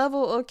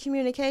level of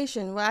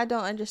communication. What I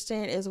don't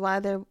understand is why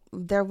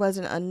there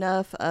wasn't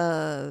enough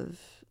of,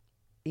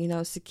 you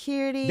know,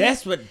 security.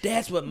 That's what my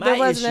issue is. There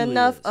wasn't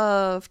enough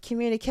of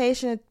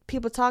communication,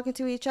 people talking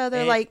to each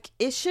other. Like,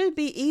 it should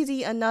be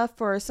easy enough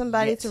for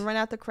somebody to run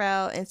out the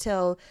crowd and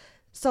tell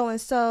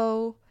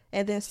so-and-so,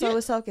 and then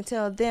so-and-so can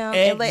tell them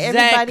and let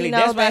everybody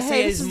know that,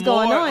 hey, this is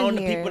going on here. on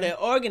the people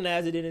that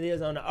organize it than it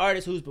is on the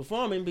artist who's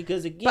performing,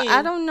 because, again... But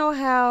I don't know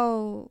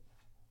how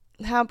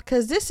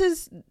because this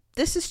is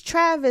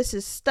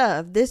Travis's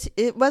stuff.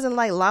 It wasn't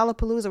like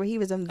Lollapalooza where he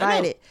was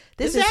invited.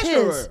 This is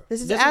his.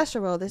 This is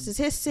Astroworld. This is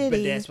his city.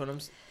 But that's what I'm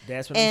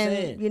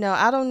saying. You know,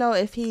 I don't know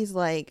if he's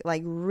like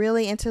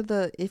really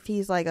into if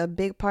he's like a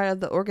big part of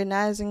the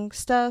organizing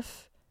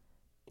stuff,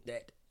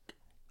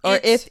 or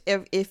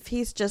if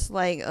he's just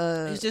like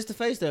he's just the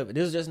face of it.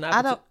 This is just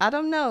not. I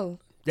don't know.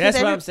 That's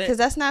what I'm saying. Because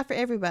that's not for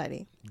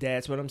everybody.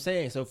 That's what I'm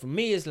saying. So for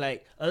me, it's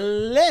like,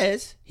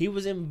 unless he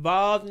was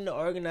involved in the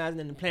organizing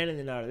and the planning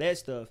and all of that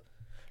stuff,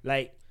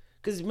 like,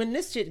 because when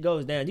this shit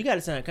goes down, you got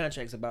to sign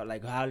contracts about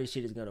like how this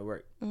shit is gonna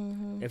work.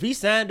 If he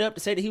signed up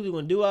to say that he was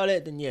gonna do all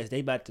that, then yes,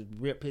 they about to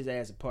rip his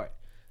ass apart.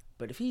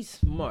 But if he's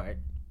smart,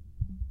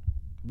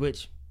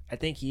 which I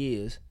think he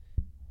is,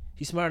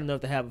 he's smart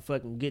enough to have a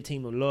fucking good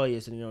team of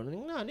lawyers, and, you know,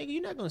 no, nigga,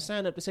 you're not gonna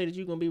sign up to say that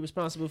you're gonna be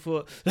responsible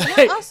for. Like,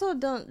 I also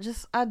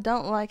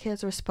don't like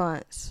his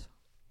response.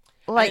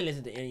 Like, I didn't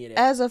listen to any of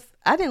that.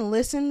 I didn't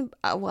listen.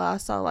 I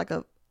saw like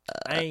a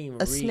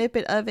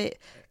snippet of it.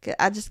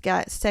 I just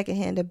got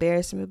secondhand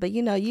embarrassment. But,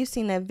 you know, you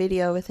seen that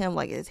video with him,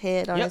 like his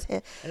head on his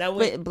head, and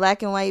with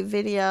black and white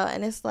video,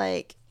 and it's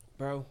like,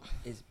 bro,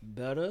 it's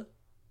better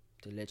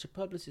to let your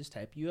publicist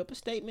type you up a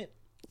statement.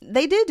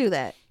 They did do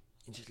that.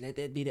 And just let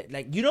that be that.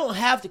 Like, you don't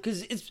have to,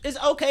 because it's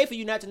okay for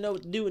you not to know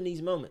what to do in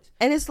these moments.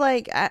 And it's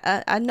like,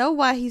 I know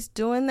why he's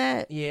doing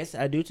that. Yes,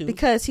 I do too.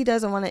 Because he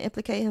doesn't want to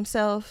implicate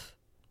himself.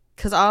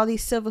 Because all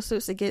these civil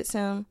suits against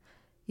him,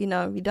 you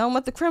know, you don't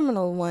want the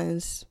criminal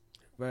ones.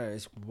 Bro,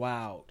 it's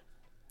wild.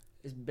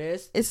 It's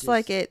best. It's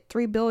like at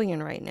 $3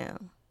 billion right now.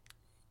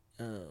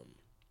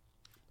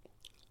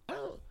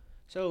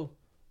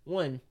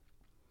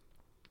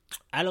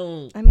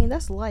 I mean,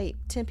 that's light.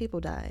 10 people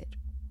died.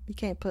 You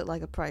can't put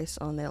like a price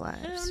on their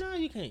lives. Hell no,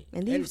 you can't.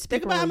 And these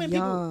people are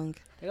young.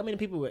 Think how many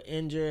people were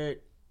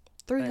injured.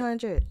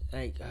 300.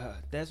 Like,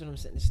 that's what I'm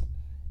saying.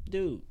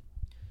 Dude,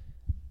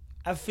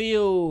 I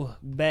feel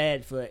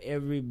bad for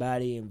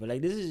everybody, but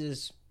like this is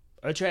just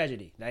a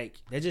tragedy. Like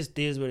that just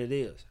is what it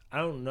is. I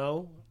don't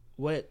know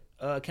what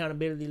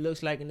accountability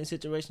looks like in this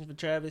situation for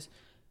Travis.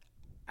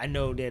 I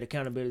know that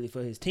accountability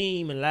for his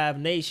team and Live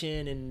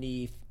Nation and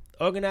the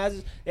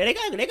organizers, they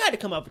got to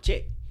come up a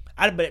check.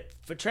 But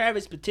for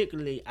Travis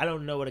particularly, I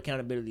don't know what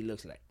accountability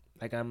looks like.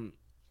 Like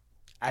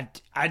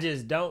I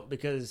just don't,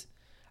 because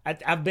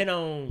I've been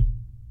on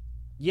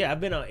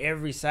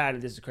every side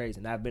of This Is Crazy.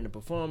 And I've been a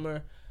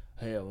performer.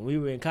 Hell, when we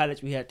were in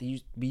college, we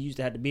used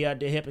to have to be out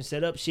there helping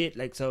set up shit.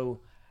 Like,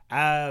 so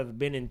I've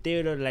been in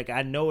theater. Like,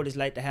 I know what it's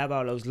like to have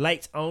all those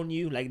lights on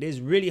you. Like, it's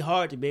really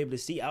hard to be able to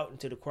see out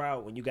into the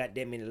crowd when you got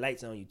that many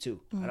lights on you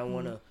too. I don't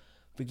want to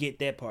forget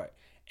that part.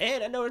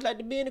 And I know what it's like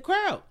to be in the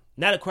crowd.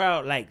 Not a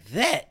crowd like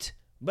that,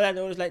 but I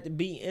know what it's like to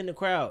be in the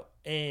crowd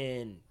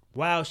and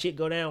wild shit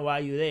go down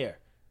while you're there.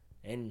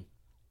 And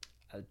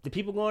the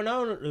people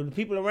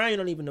around you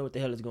don't even know what the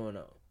hell is going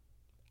on.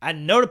 I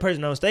know the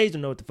person on stage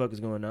don't know what the fuck is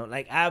going on.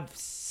 Like, I've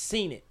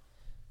seen it.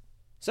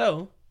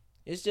 So,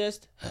 it's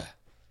just, I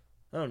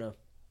don't know.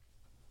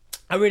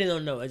 I really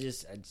don't know.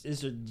 It's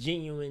a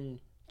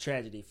genuine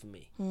tragedy for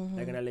me.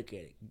 Like, when I look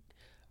at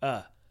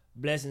it.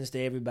 Blessings to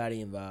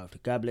everybody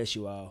involved. God bless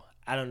you all.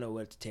 I don't know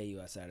what to tell you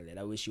outside of that.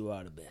 I wish you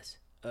all the best.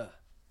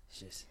 It's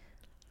just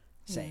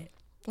sad.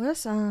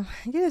 Let's get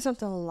into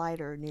something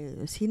lighter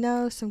news.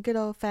 Some good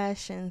old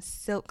fashioned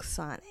Silk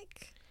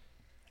Sonic.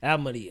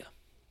 Album of the year.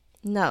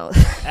 No.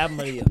 Album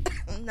of the year.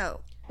 No.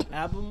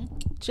 Album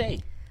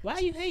Shay. Why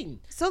are you hating?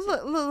 So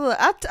look.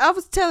 I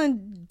was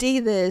telling D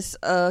this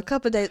a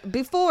couple of days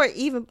before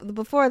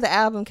the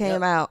album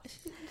came out.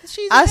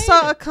 I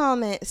saw a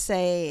comment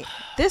say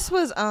this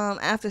was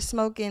after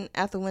Smoking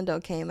Out the Window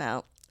came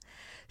out.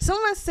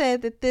 Someone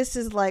said that this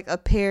is like a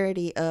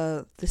parody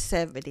of the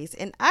 70s,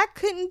 and I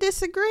couldn't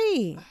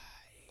disagree. Oh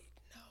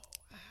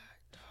my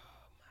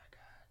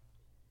God.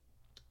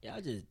 Y'all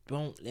just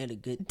don't let a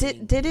good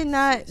did it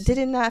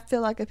not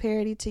feel like a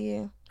parody to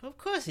you? Of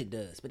course it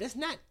does, but that's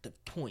not the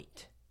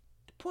point.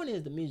 The point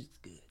is the music's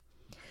good.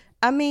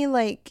 I mean,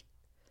 like,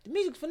 the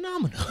music's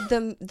phenomenal.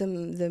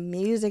 The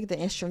music, the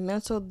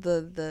instrumental,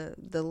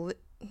 the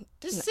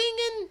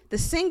singing. The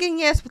singing,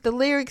 yes, but the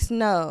lyrics,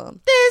 no.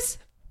 This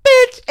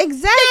bitch.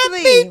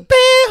 Exactly. Like,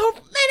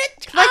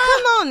 come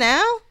on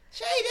now.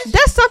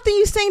 That's something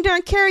you sing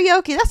during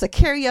karaoke. That's a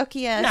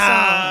karaoke ass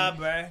song.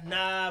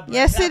 Nah, bruh.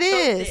 Yes, it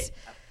is.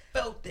 I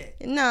felt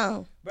that.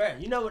 No. Bruh,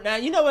 you know what?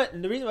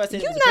 The reason why I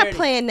said you're not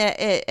playing that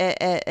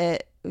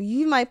at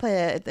you might play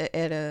at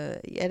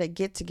a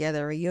get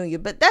together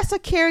reunion, but that's a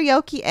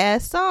karaoke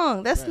ass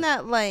song. That's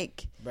not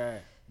like. Bruh.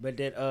 But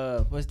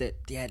that what's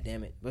that? God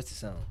damn it! What's the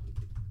song?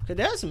 Cause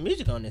there's some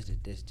music on this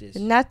that's just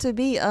not to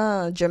be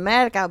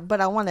dramatic, but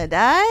I want to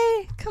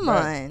die. Come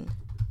on,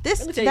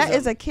 that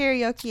is a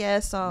karaoke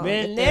ass song.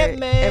 When that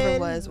man ever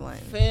was one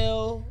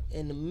fell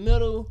in the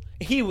middle,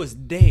 he was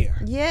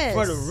there. Yes,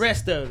 for the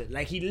rest of it.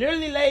 Like, he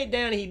literally laid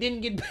down and he didn't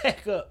get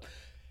back up.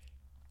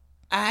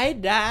 I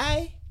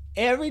die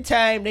every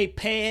time they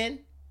pan,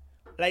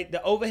 like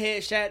the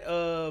overhead shot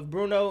of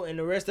Bruno and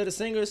the rest of the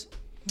singers.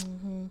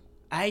 Mm-hmm.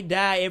 I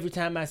die every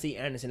time I see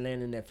Anderson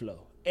land in that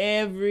flow.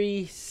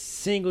 Every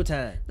single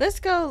time.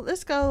 Let's go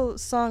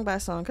song by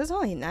song, because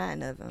only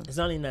 9 of them. It's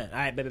only 9. All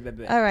right, bet.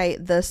 All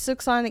right, the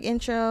Silk Sonic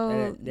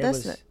intro.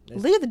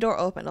 Leave the Door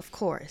Open, of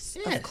course.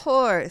 Yes. Of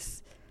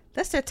course.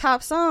 That's their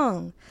top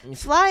song.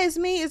 Fly As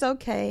Me is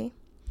okay.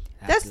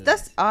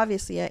 That's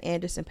obviously an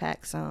Anderson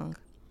 .Paak song.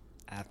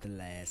 After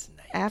Last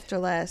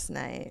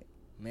Night.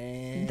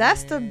 Man.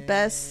 That's the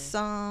best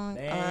song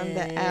on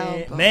the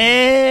album.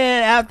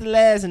 Man, After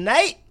Last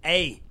Night.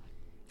 Hey.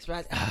 It's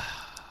right.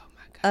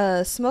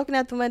 Smoking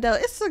Out the Window.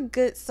 It's a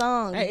good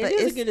song, hey, but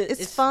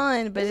it's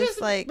fun. But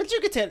it's like, but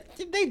you can tell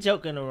they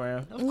joking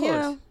around, of course.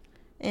 Yeah.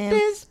 And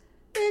this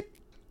it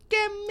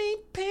get me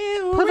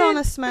pale. Put on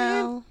a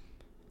smile.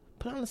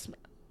 Put on a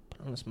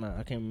smile.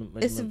 I can't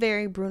remember. It's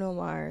very Bruno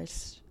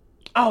Mars.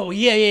 Oh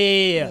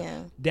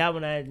yeah. That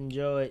one I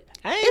enjoyed.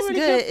 It's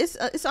really good.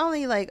 It's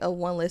only like a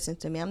one listen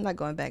to me. I'm not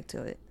going back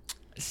to it.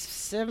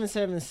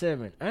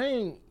 777.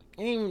 I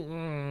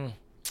remember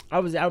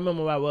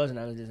where I was when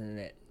I was listening to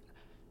that.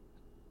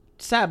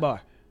 Sidebar.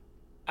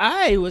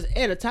 I was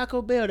at a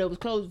Taco Bell that was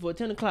closed before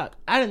 10 o'clock.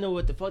 I didn't know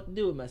what the fuck to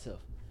do with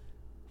myself.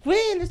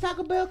 When does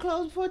Taco Bell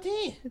close before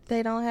 10?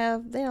 They don't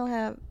have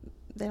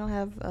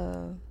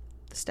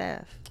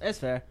staff. That's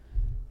fair.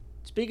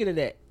 Speaking of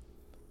that,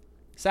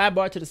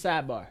 sidebar to the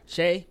sidebar.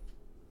 Shay,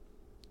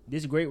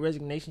 this Great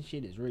Resignation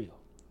shit is real.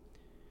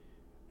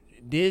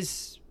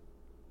 This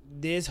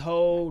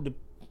whole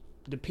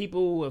the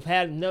people who have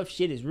had enough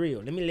shit is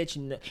real. Let me let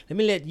you know. Let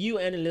me let you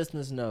and the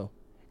listeners know.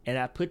 And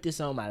I put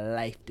this on my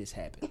life. This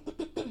happened.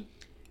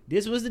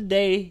 This was the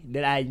day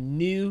that I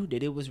knew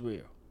that it was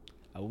real.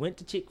 I went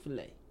to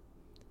Chick-fil-A.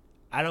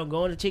 I don't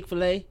go into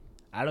Chick-fil-A.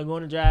 I don't go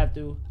in the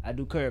drive-thru. I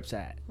do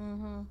curbside.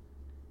 Mm-hmm.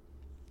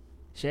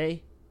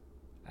 Shay,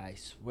 I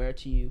swear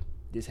to you,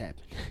 this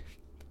happened.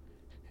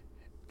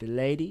 The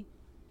lady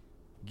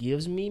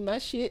gives me my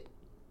shit.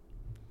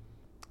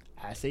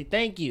 I say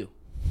thank you.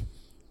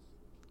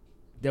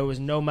 There was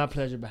no my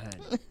pleasure behind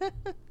it.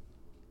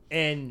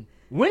 And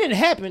when it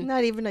happened,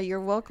 Not even a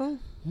you're welcome.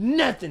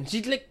 nothing.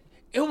 She's like,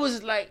 it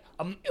was like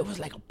a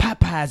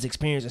Popeyes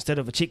experience instead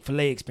of a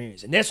Chick-fil-A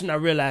experience. And that's when I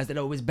realized that,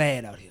 it's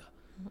bad out here.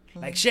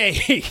 Like,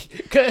 Shay,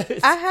 cause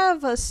I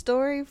have a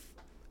story,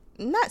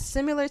 not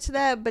similar to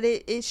that, but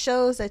it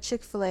shows that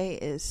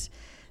Chick-fil-A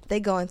they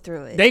going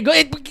through it. they go.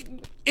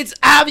 It's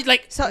obvious.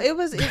 Like, So it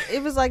was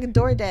like a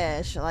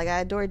DoorDash. Like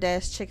I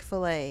DoorDash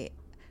Chick-fil-A,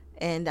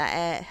 and I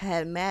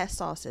had mad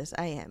sauces.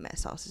 I ain't had mad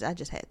sauces. I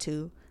just had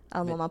two.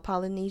 I want my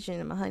Polynesian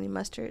and my honey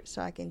mustard,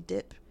 so I can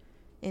dip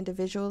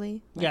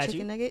individually my Got chicken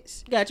you.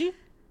 nuggets. got you.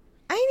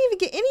 I ain't even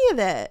get any of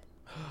that.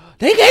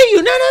 They gave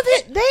you none of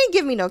it. They ain't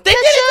give me no They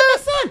ketchup. did it to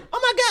my son. Oh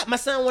my God, my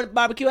son wanted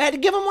barbecue. I had to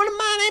give him one of mine.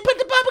 I ain't put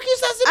the barbecue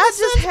sauce in my I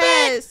just son's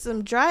had bag.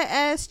 some dry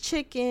ass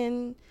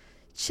chicken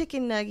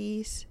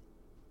nuggets,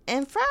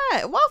 and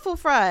waffle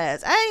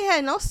fries. I ain't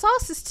had no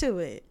sauces to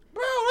it.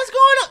 Bro, what's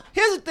going on?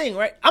 Here's the thing,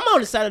 right? I'm on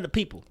the side of the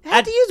people. I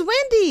had to use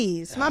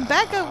Wendy's, my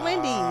backup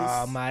Wendy's.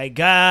 Oh my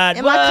God.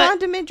 In what? my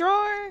condiment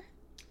drawer.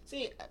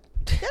 See,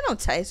 That don't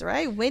taste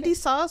right.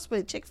 Wendy's sauce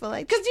with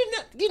Chick-fil-A. because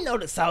you know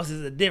the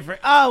sauces are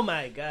different. Oh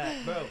my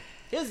God, bro.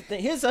 Here's the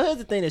thing. Here's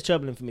the thing that's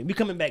troubling for me. We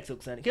coming back to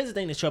Sonic. Here's the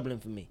thing that's troubling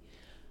for me.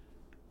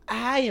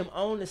 I am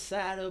on the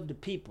side of the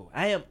people.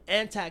 I am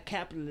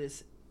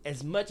anti-capitalist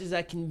as much as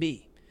I can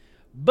be.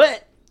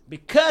 But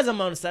because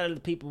I'm on the side of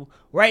the people,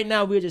 right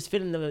now we're just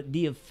feeling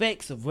the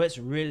effects of what's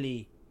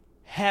really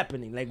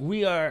happening. Like,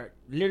 we are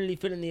literally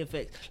feeling the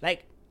effects.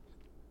 Like,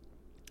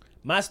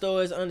 my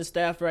store is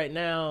understaffed right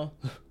now.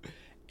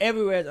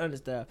 Everywhere is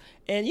understaffed.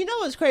 And you know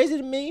what's crazy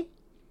to me?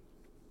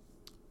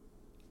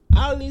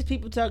 All these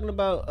people talking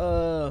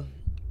about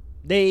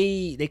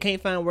they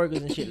can't find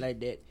workers and shit like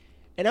that.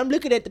 And I'm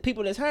looking at the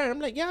people that's hiring. I'm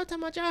like, y'all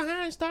talking about y'all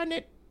hiring starting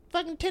at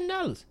fucking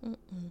 $10.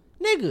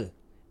 Nigga,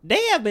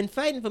 they have been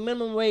fighting for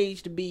minimum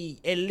wage to be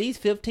at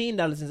least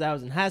 $15 since I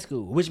was in high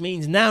school, which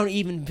means now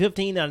even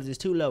 $15 is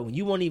too low.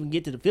 You won't even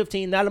get to the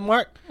 $15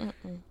 mark.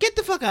 Get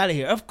the fuck out of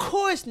here. Of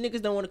course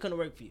niggas don't want to come to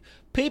work for you.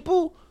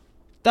 People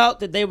thought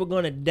that they were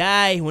going to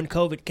die when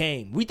COVID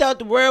came. We thought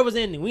the world was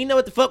ending. We know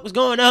what the fuck was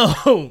going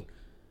on.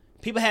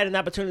 People had an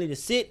opportunity to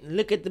sit and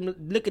look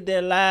at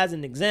their lives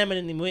and examine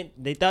it, and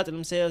they thought to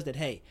themselves that,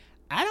 hey,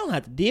 I don't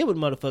have to deal with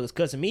motherfuckers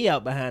cussing me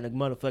out behind a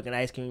motherfucking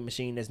ice cream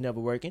machine that's never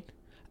working.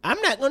 I'm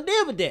not going to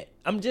deal with that.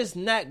 I'm just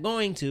not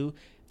going to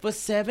for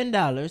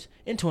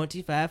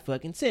 $7.25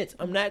 fucking cents.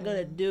 I'm not going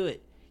to do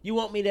it. You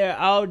want me there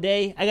all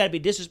day? I got to be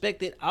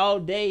disrespected all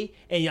day,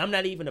 and I'm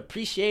not even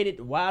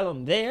appreciated while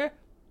I'm there?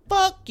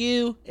 Fuck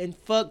you and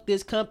fuck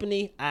this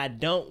company. I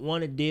don't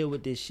want to deal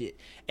with this shit.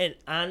 And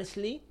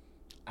honestly,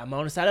 I'm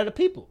on the side of the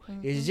people.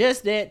 It's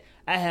just that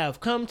I have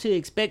come to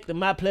expect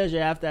my pleasure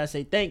after I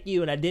say thank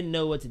you, and I didn't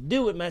know what to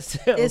do with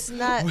myself. It's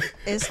not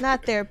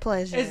their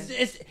pleasure.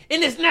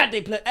 It's not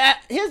their pleasure.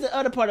 Here's the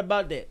other part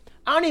about that.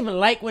 I don't even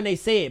like when they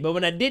say it, but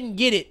when I didn't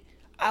get it,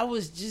 I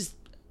was just,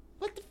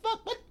 what the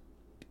fuck?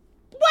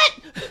 What?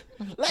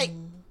 Like,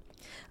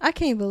 I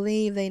can't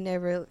believe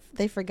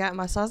they forgot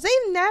my sauce. They've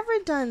never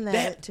done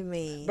that to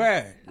me.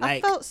 bruh,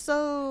 like, I felt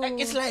so. like,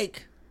 it's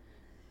like,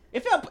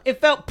 it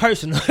felt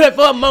personal.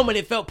 For a moment,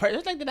 it felt personal.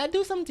 It's like, did I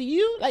do something to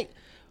you? Like,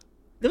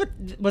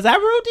 was I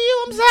rude to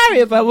you? I'm sorry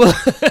if I was.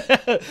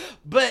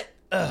 But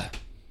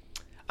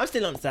I'm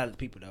still on the side of the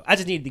people, though. I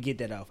just needed to get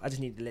that off. I just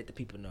needed to let the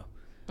people know.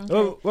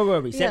 Okay. Where were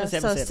we? Yeah,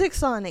 777. so Six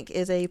Sonic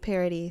is a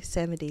parody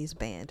 70s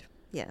band.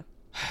 Yeah.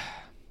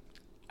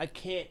 I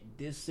can't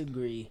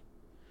disagree.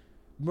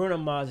 Bruno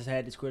Mars has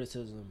had this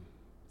criticism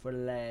for the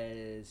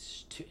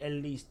last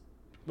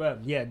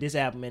this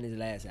album and his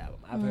last album.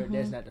 I've heard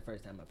that's not the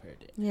first time I've heard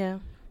that. Yeah.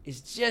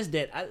 It's just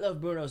that I love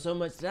Bruno so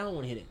much that I don't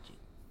want to hear that shit.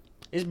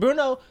 It's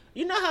Bruno.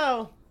 You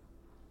know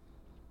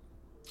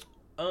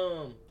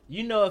how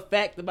you know a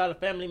fact about a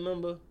family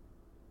member,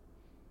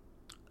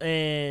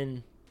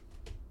 and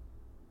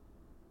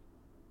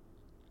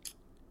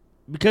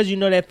because you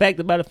know that fact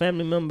about a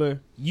family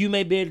member, you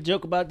may be able to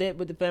joke about that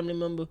with the family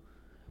member,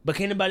 but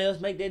can anybody else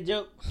make that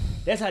joke?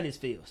 That's how this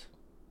feels.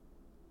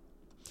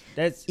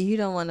 You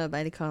don't want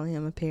nobody calling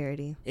him a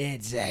parody.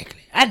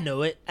 Exactly. I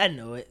know it,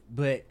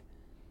 but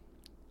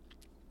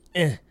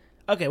okay,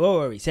 what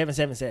were we?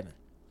 777.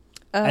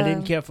 I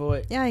didn't care for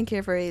it. Yeah, I didn't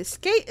care for it.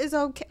 Skate is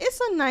okay. It's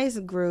a nice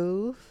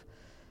groove,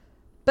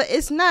 but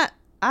it's not.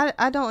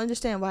 I don't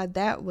understand why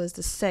that was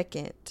the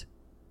second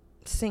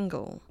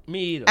single.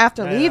 Me either.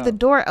 After Leave the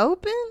Door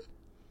Open?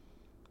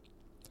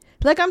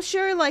 Like, I'm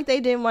sure, like, they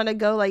didn't want to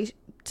go, like,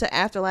 to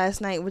After Last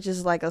Night, which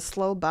is, like, a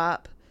slow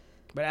bop.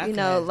 But you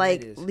know,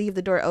 like, Leave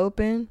the Door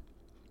Open.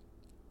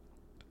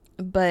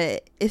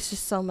 But it's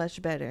just so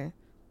much better.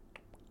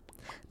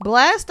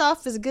 Blast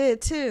Off is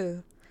good,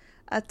 too.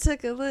 I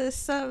took a little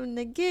something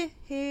to get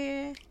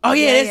here. Oh,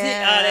 yeah, that's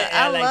it.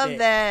 I like love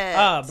that.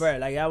 Oh, bro,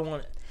 like, I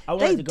want to go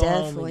home and get high.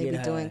 They definitely be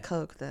doing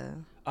coke, though.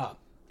 Oh,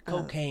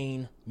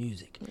 cocaine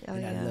music.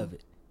 And I love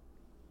it.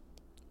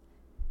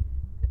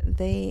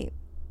 They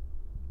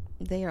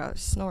are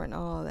snorting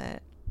all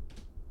that.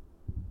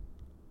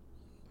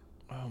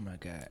 Oh my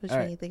God! Which,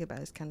 when you think about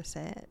it, is kind of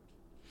sad.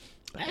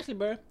 Actually,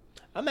 bro,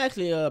 I'm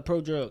actually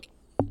pro drug.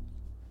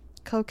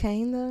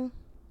 Cocaine though,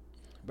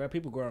 Bro,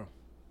 people grown.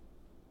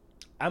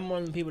 I'm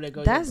one of the people that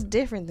go. that's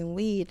different than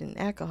weed and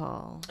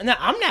alcohol. No,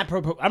 I'm not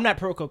pro. I'm not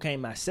pro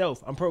cocaine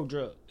myself. I'm pro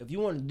drug. If you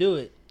want to do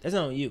it, that's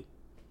on you.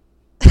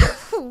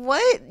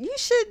 What? You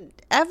should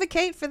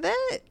advocate for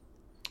that.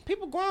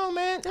 People grown,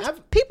 man.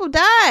 People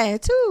die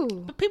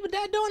too. People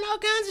die doing all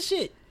kinds of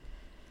shit.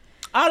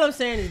 All I'm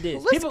saying is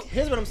this.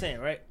 Here's what I'm saying,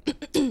 right?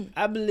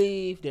 I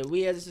believe that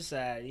we as a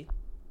society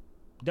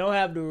don't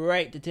have the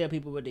right to tell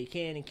people what they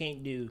can and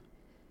can't do,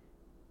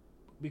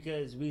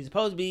 because we're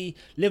supposed to be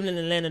living in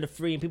the land of the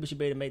free, and people should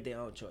be able to make their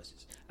own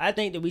choices. I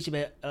think that we should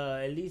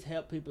at least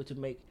help people to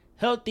make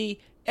healthy,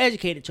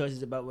 educated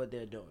choices about what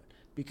they're doing.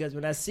 Because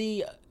when I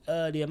see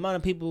the amount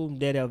of people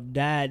that have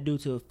died due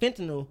to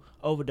fentanyl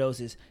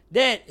overdoses,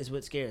 that is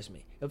what scares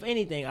me. If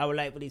anything, I would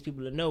like for these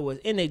people to know what's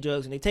in their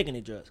drugs and they taking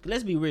their drugs. 'Cause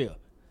let's be real.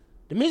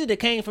 The music that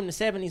came from the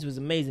 70s was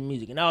amazing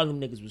music, and all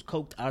them niggas was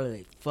coked out of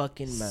their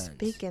fucking minds.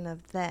 Speaking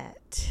of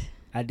that,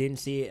 I didn't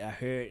see it, I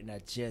heard it, and I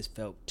just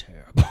felt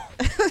terrible.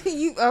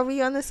 are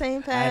we on the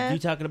same path? You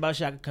talking about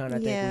Shaka Khan? I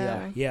think we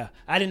are. Yeah,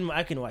 I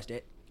couldn't watch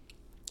that.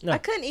 No. I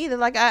couldn't either.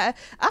 Like I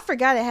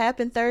forgot it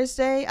happened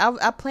Thursday.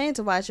 I planned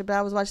to watch it, but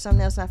I was watching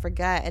something else and I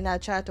forgot. And I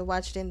tried to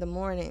watch it in the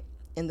morning,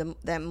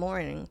 that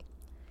morning,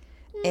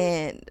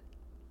 and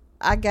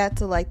I got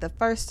to like the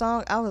first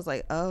song. I was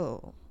like,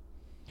 oh,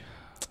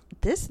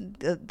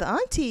 the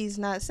auntie's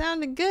not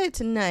sounding good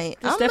tonight.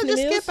 I'm gonna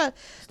just skip it.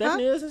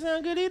 Stephanie doesn't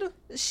sound good either.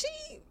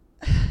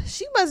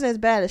 She wasn't as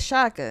bad as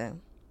Shaka,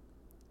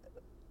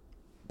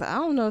 but I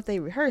don't know if they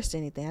rehearsed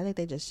anything. I think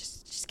they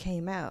just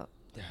came out.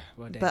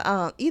 Well,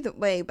 but either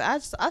way,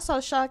 but I saw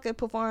Shaka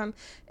perform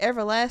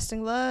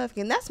 "Everlasting Love,"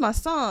 and that's my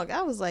song.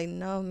 I was like,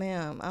 no,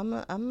 ma'am, I'm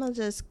gonna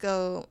just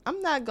go.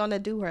 I'm not gonna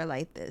do her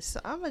like this.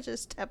 So I'm gonna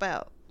just tap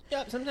out.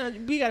 Yep. Sometimes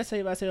we gotta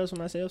save ourselves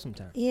from ourselves.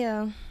 Sometimes.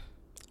 Yeah,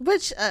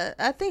 which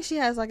I think she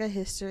has like a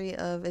history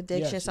of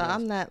addiction, so does.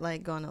 I'm not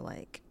like gonna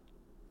like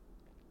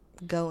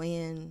go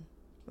in,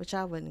 which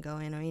I wouldn't go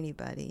in on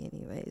anybody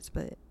anyways.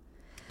 But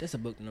that's a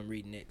book that I'm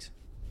reading next.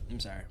 I'm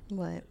sorry.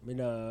 What?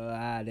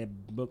 That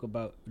book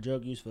about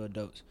drug use for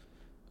adults.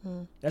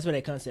 That's where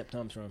that concept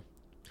comes from.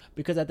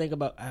 Because I think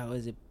about,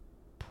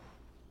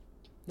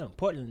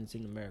 Portland is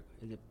in America.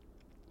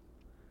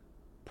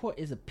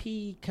 Is a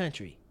P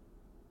country.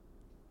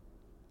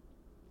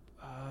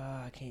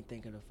 I can't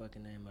think of the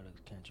fucking name of the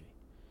country.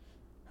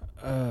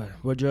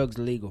 Where drugs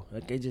are legal.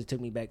 Like, it just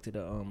took me back to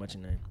the what's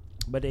your name?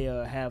 But they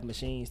have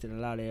machines that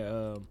allow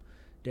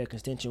their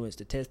constituents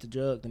to test the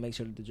drug to make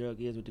sure that the drug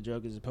is what the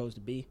drug is supposed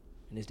to be.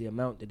 And it's the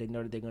amount that they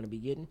know that they're going to be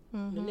getting.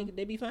 Mm-hmm.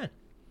 They be fine.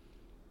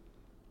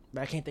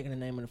 But I can't think of the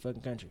name of the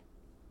fucking country.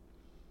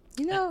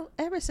 You know,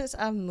 ever since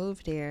I've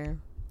moved here,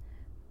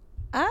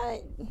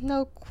 I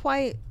know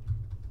quite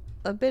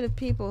a bit of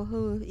people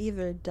who've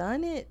either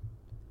done it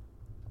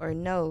or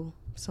know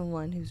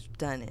someone who's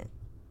done it.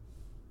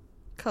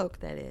 Coke,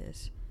 that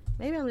is.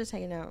 Maybe I'm just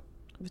hanging out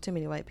with too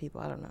many white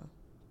people. I don't know.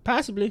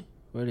 Possibly.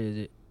 What is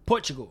it?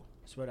 Portugal.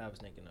 That's what I was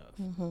thinking of.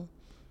 Mm-hmm.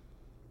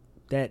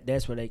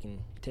 That's where they can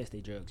test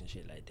their drugs and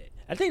shit like that.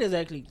 I think that's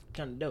actually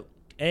kind of dope.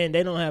 And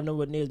they don't have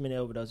nowhere near as many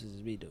overdoses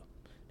as we do.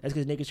 That's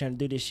because niggas trying to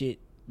do this shit,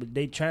 but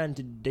they trying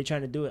to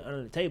do it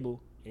under the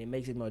table, and it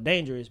makes it more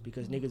dangerous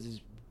because niggas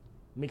is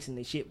mixing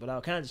their shit with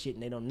all kinds of shit,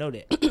 and they don't know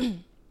that.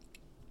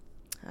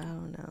 I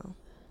don't know.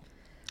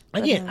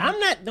 Again, I'm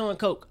not doing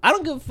coke. I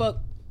don't give a fuck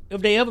if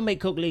they ever make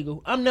coke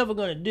legal. I'm never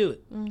gonna do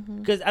it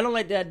because I don't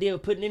like the idea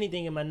of putting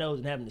anything in my nose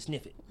and having to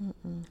sniff it.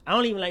 I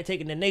don't even like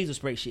taking the nasal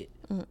spray shit.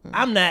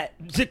 I'm not.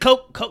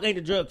 Coke ain't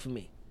the drug for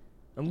me.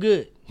 I'm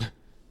good.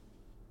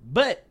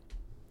 But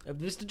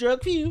if it's the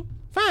drug for you,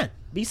 fine.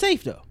 Be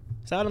safe though.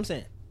 That's all I'm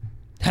saying.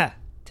 Ha.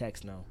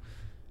 Text no. All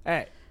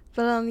right.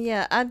 But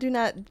yeah, I do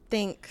not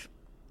think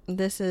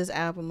this is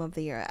album of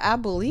the year. I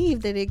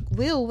believe that it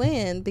will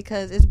win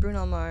because it's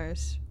Bruno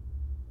Mars.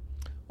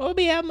 What would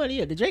be album of the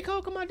year? Did J.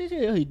 Cole come out this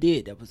year? Oh, he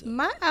did. That was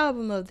my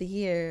album of the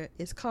year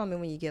is Call Me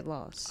When You Get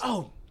Lost.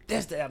 Oh,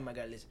 that's the album I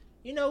got to listen.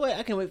 You know what?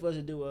 I can't wait for us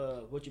to do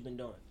What You've Been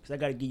Doing because I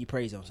got to give you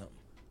praise on something.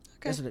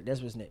 Okay.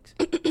 That's what's next.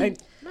 Hey,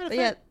 but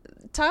yeah,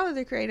 Tyler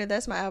the Creator,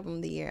 that's my album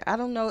of the year. I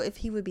don't know if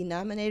he would be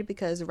nominated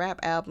because rap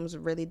albums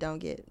really don't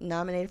get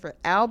nominated for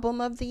album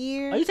of the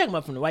year. Are you talking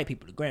about from the white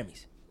people, the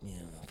Grammys? Yeah,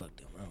 fuck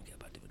them. I don't care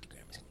about what the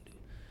Grammys gonna do.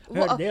 I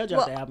heard Adele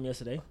dropped the album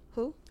yesterday.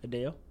 Who?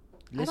 Adele.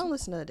 I don't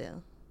listen to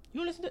Adele. You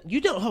don't listen to? You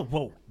don't? Oh,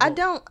 whoa. I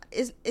don't.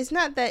 It's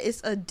not that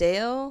it's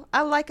Adele.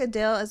 I like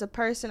Adele as a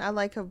person. I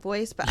like her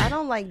voice, but I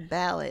don't like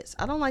ballads.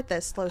 I don't like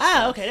that slow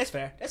stuff. Okay, that's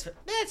fair.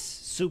 That's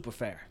super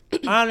fair.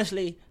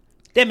 Honestly.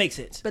 That makes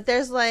sense. But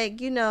there's like,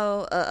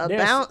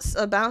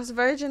 a bounce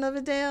version of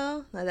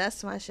Adele. Now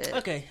that's my shit.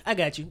 Okay, I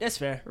got you. That's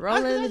fair.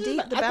 Rolling in the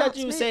deep, the bounce. I thought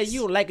you were saying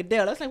you don't like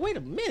Adele. I was like, wait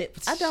a minute.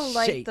 I don't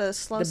like the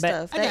slow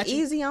stuff. That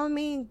Easy on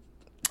Me.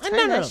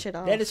 Turn that shit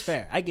off. That is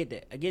fair. I get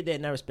that.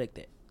 And I respect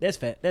that. That's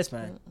fair. That's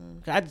fine.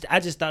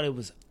 I just thought it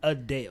was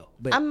Adele.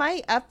 But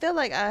I feel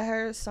like I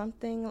heard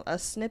a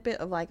snippet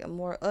of like a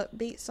more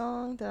upbeat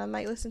song that I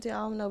might listen to. I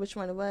don't know which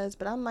one it was,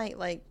 but I might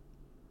like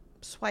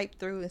swipe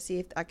through and see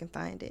if I can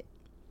find it.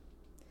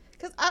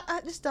 Cause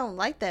I just don't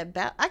like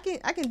that I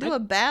can do a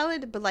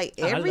ballad, but like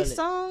every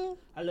song.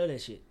 I love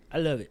that shit. I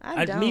love it.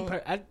 I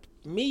don't.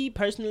 Me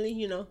personally,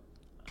 you know,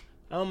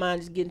 I don't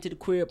mind just getting to the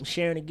crib and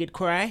sharing a good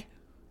cry.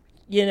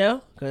 You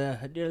know, cause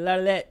I did a lot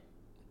of that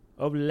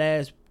over the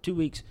last 2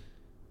 weeks.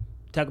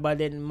 Talk about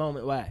that in a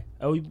moment. Why?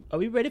 Are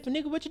we ready for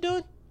nigga? What you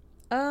doing?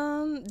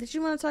 Did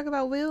you want to talk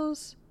about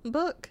Will's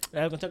book?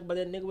 I'm gonna talk about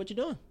that nigga. What you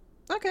doing?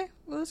 Okay,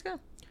 well, let's go. All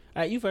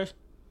right, you first.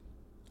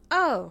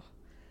 Oh,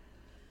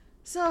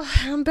 so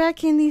I'm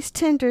back in these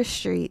Tinder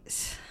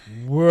streets.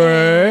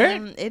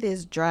 Word. It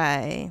is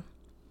dry.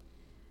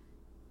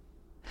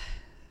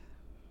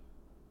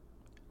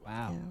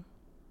 Wow. Yeah.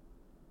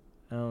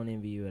 I don't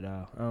envy you at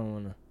all. I don't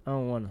wanna.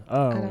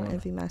 I don't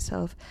envy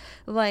myself.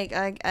 Like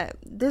I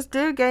this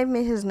dude gave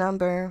me his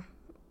number,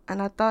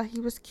 and I thought he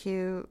was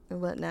cute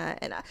and whatnot.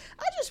 And I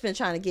just been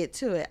trying to get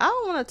to it. I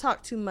don't want to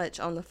talk too much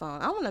on the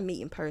phone. I want to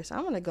meet in person.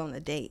 I want to go on a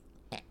date.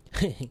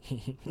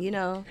 You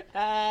know.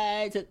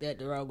 I took that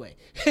the wrong way.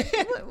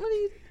 What do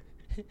you?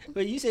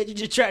 But you said you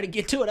just tried to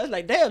get to it. I was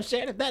like, damn,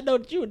 Shannon, I know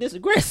that you were this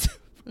aggressive.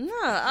 No,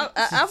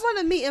 I want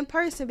to meet in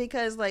person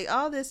because like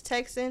all this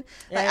texting,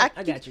 like,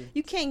 I got you.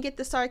 You can't get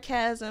the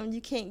sarcasm.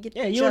 You can't get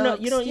the you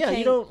jokes. You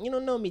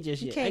don't know me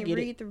just yet. You can't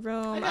read the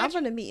room. I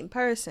want to meet in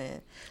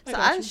person. So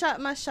I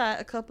shot my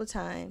shot a couple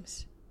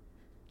times.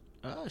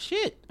 Oh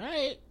shit! All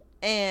right.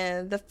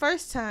 And the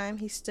first time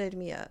he stood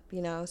me up.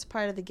 You know, it's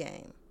part of the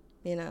game.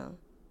 You know,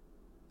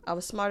 I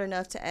was smart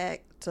enough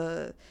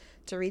to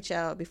reach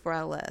out before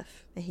I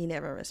left, and he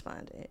never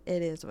responded.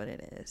 It is what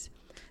it is.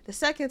 The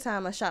second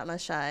time I shot my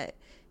shot,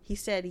 he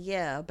said,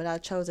 yeah, but I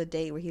chose a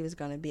date where he was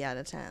going to be out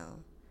of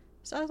town.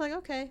 So I was like,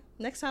 okay,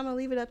 next time I'll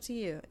leave it up to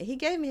you. And he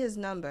gave me his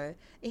number,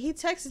 and he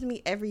texts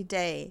me every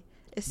day.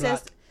 It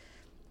says,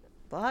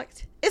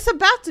 blocked? It's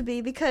about to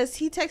be because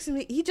he just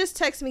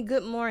texted me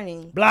good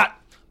morning. Block.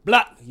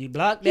 You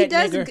blocked that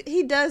nigga.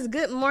 He does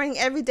good morning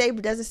every day,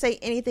 but doesn't say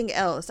anything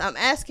else. I'm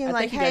asking I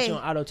think he got you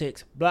on auto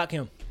text. Block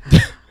him.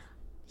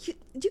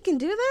 You can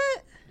do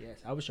that? Yes,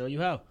 I will show you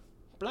how.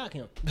 Block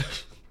him.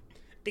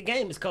 The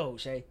game is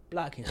cold, Shay.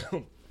 Block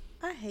him.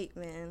 I hate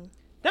men.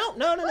 No.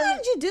 Why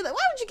would you do that?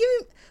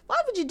 Why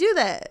would you do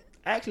that?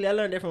 Actually, I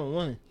learned that from a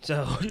woman.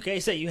 So you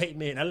can't say you hate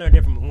men. I learned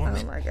that from a woman.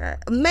 Oh my God.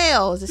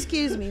 Males,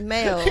 excuse me,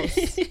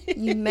 males.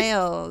 You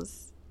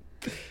males.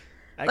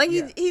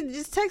 He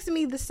just texted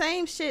me the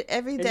same shit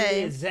every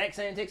day. Is it the exact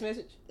same text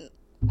message?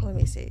 Let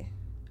me see.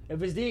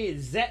 If it's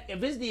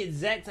the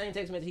exact same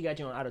text message, he got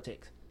you on auto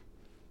text.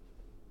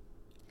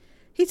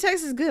 He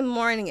texts good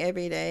morning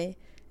every day,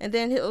 and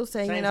then he'll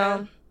say, same you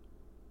know,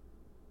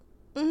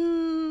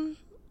 time?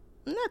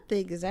 Not the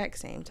exact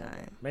same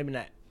time. Maybe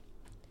not.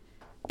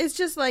 It's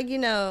just like, you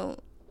know,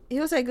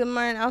 he'll say good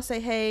morning, I'll say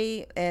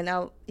hey, and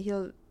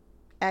he'll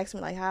ask me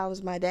like, how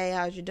was my day?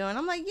 How's you doing?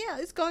 I'm like, yeah,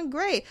 it's going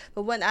great.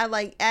 But when I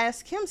like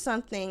ask him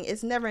something,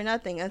 it's never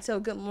nothing until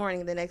good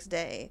morning the next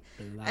day.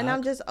 Block. And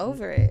I'm just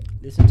over it.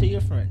 Listen to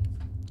your friend.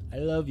 I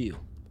love you.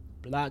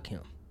 Block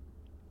him.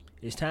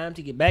 It's time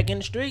to get back in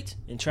the streets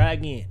and try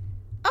again.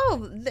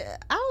 Oh,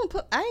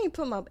 I ain't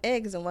put my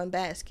eggs in one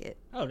basket.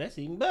 Oh, that's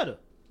even better.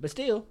 But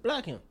still,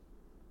 block him.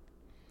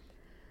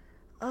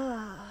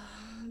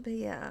 But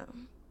yeah,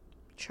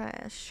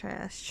 trash.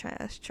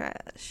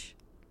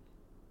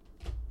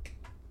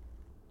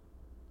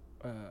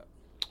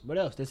 What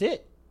else? That's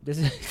it.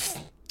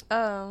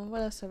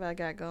 What else have I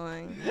got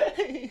going?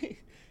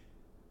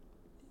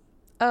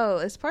 Oh,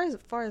 as far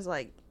as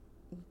like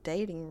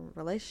dating,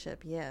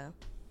 relationship, yeah.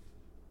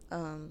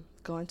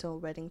 Going to a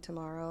wedding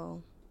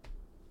tomorrow.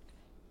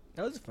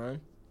 That was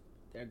fun.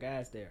 There are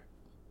guys there.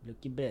 Look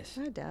your best.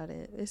 I doubt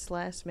it. It's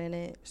last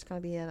minute. It's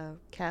gonna be at a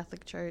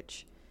Catholic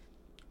church.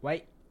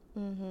 White?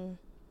 Mm-hmm.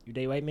 You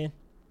date white men?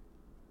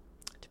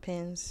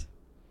 Depends.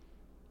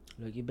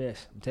 Look your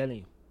best. I'm telling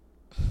you.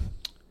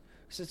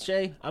 So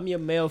Shay, I'm your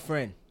male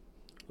friend.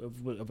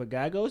 If a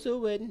guy goes to a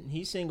wedding,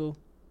 he's single,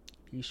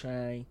 he's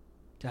trying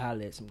to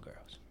holler at some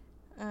girls.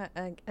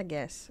 I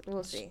guess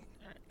we'll see.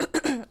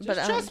 But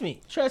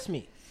trust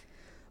me.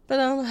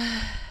 But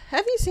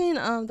have you seen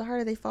The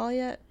Harder They Fall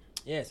yet?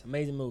 Yes,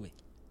 amazing movie.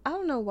 I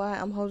don't know why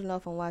I'm holding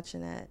off on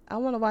watching that. I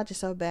want to watch it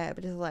so bad,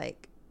 but it's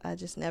like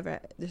there's never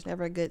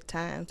a good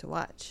time to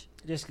watch.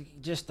 Just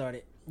start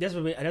it. That's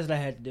what I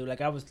had to do.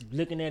 Like I was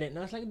looking at it, and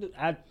I was like,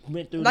 I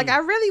went through. Like I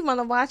really want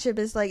to watch it,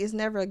 but it's like it's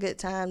never a good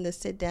time to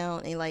sit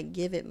down and like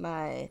give it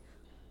my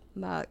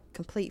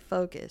complete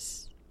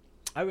focus.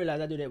 I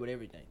realize I do that with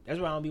everything. That's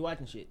why I don't be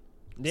watching shit.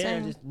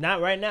 Then just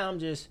not right now. I'm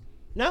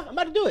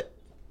about to do it.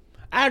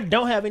 I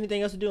don't have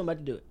anything else to do. I'm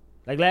about to do it.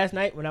 Like last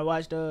night when I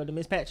watched the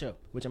Miss Pat show,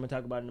 which I'm gonna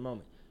talk about in a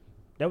moment.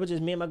 That was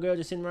just me and my girl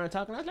just sitting around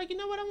talking. I was like, you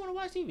know what? I want to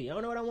watch TV. I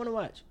don't know what I want to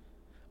watch.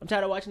 I'm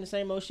tired of watching the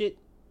same old shit.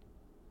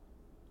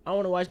 I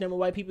want to watch them with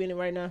white people in it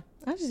right now.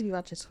 I just be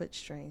watching Twitch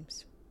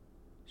streams.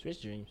 Twitch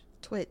streams?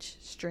 Twitch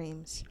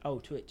streams. Oh,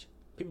 Twitch.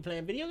 People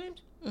playing video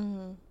games?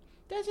 Mm-hmm.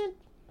 That's it.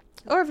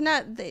 Or if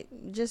not, they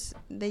just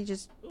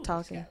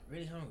talking. I got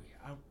really hungry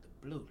out the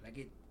blue. Like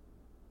it.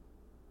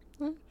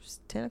 It's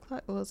 10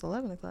 o'clock. Well, it's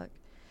 11 o'clock.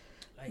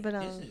 Like, But,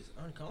 this is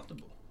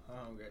uncomfortable. How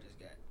hungry I just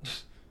got.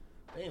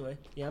 But anyway,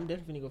 yeah, I'm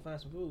definitely gonna go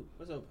find some food.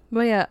 What's up?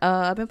 Well, yeah,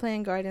 I've been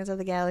playing Guardians of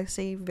the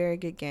Galaxy. Very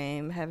good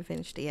game. Haven't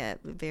finished it yet,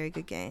 but very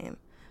good game.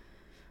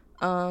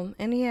 And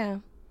yeah.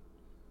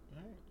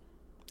 Alright.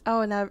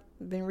 Oh, and I've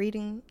been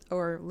reading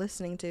or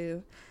listening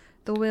to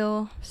the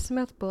Will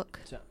Smith book.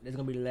 So that's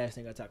gonna be the last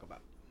thing I talk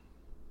about,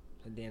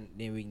 and then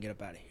we can get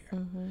up out of here.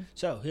 Mm-hmm.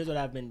 So here's what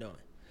I've been doing.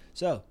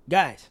 So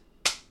guys,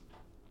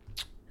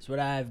 that's what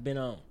I've been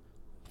on.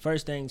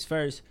 First things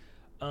first.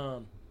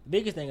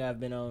 Biggest thing I've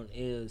been on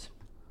is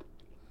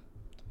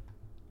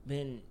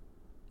been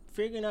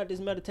figuring out this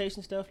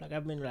meditation stuff. Like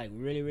I've been like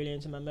really, really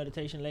into my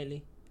meditation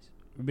lately.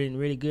 It's been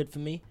really good for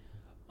me.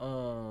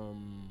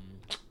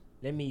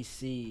 Let me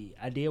see.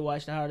 I did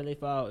watch The Harder They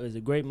Fall. It was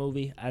a great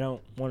movie. I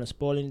don't want to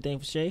spoil anything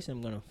for Shay, so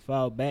I'm gonna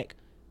fall back.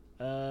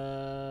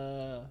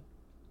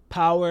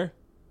 Power.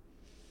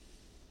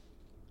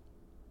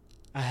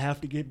 I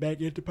have to get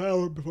back into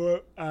Power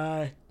before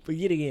I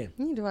forget again.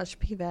 You need to watch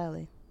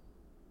P-Valley.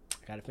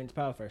 I gotta finish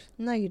Power first.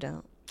 No, you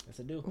don't. Yes,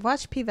 I do.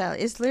 Watch P-Valley.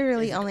 It's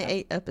literally It's only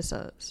 8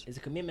 episodes. It's a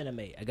commitment I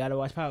made. I gotta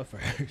watch Power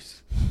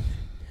first.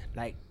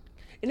 Like,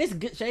 and it's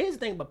good. Shay, here's the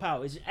thing about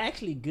Power. It's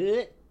actually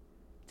good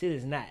till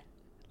it's not.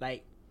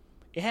 Like,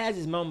 it has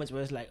its moments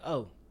where it's like,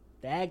 oh,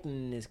 the acting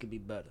in this could be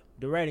better.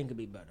 The writing could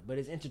be better. But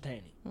it's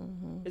entertaining.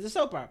 Mm-hmm. It's a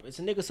soap opera. It's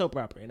a nigga soap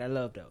opera, and I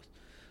love those.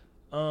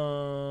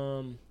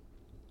 Oh,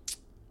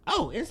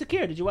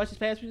 Insecure. Did you watch this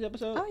past week's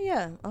episode? Oh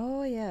yeah.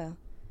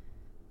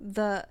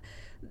 The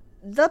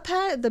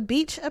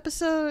beach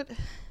episode.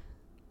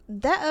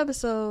 That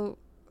episode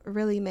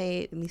really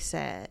made me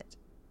sad.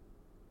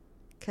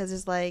 'Cause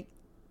it's like,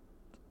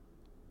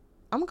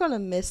 I'm gonna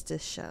miss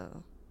this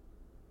show.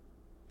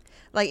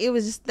 Like, it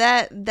was just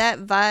that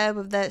vibe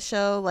of that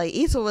show. Like,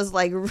 Issa was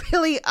like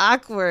really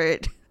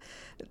awkward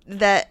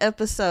that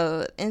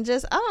episode, and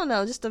just, I don't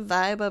know, just the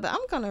vibe of it.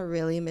 I'm gonna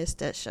really miss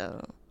that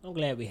show. I'm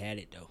glad we had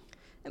it though.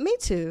 Me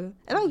too.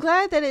 And I'm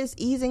glad that it's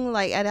easing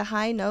like at a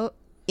high note,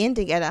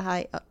 ending at a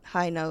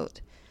high note.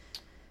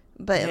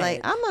 But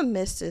like, I'm gonna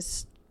miss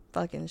this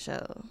fucking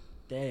show.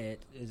 That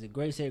is a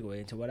great segue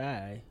into what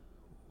I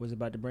was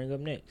about to bring up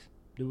next,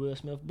 the Will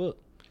Smith book.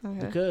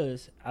 Okay.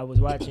 Because I was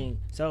watching,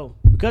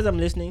 because I'm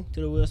listening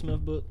to the Will Smith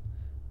book,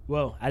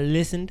 well, I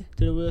listened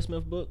to the Will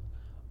Smith book,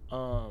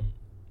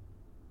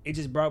 it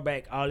just brought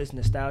back all this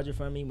nostalgia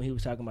for me when he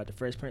was talking about the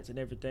Fresh Prince and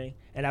everything,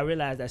 and I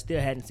realized I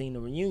still hadn't seen the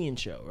reunion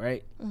show,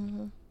 right?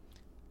 Mm-hmm.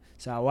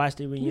 So I watched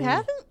the reunion. You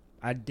haven't?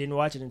 I didn't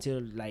watch it until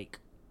like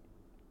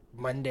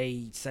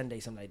Monday,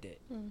 Sunday, something like that.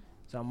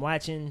 So I'm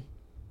watching,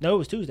 no, it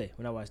was Tuesday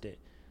when I watched it.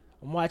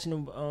 I'm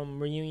watching the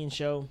reunion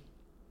show,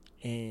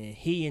 and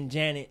he and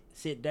Janet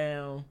sit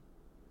down.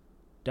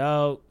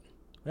 Dog,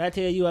 when I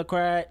tell you I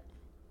cried,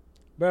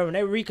 bro, when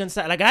they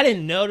reconcile, like, I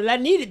didn't know that I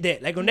needed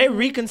that. Like, when they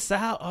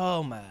reconcile,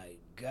 oh my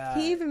God.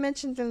 He even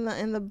mentioned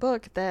in the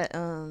book that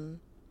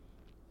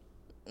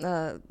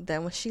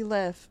that when she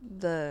left,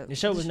 the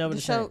show was never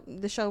the same.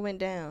 The show went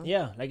down.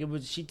 Yeah, like, it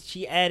was,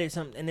 she added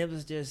something, and it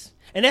was just,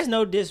 and that's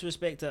no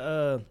disrespect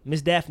to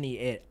Miss Daphne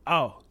at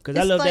all, because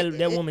I love like,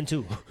 that woman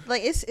too.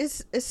 Like,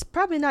 it's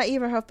probably not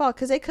even her fault,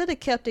 because they could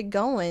have kept it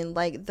going,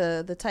 like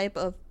the type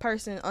of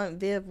person Aunt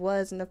Viv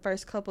was in the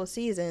first couple of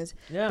seasons.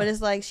 Yeah. But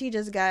it's like she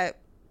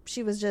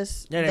was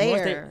just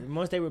there.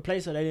 Once they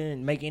replaced her, they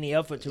didn't make any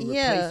effort to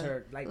replace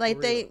her.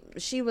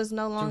 She was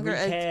no longer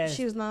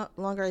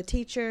a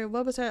teacher.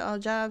 What was her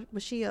job?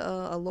 Was she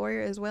a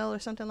lawyer as well or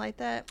something like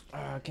that?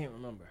 I can't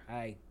remember.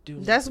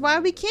 That's why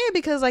we can't,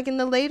 because like in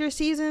the later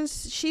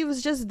seasons, she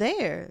was just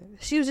there.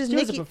 She was just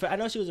Nikki. I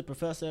know she was a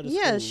professor at the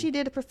school. Yeah, she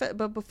did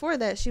but before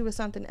that, she was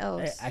something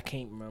else. I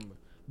can't remember.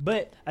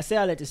 But I say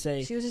all that to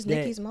say, she was just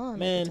Nikki's mom,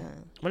 man. At the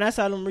time. When I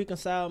saw them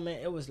reconcile,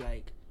 man, it was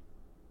like,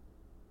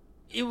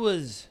 it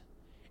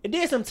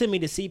did something to me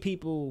to see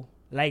people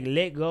like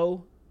let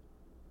go,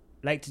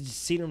 like to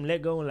just see them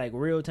let go in like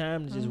real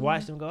time, to just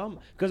watch them go.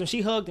 Because when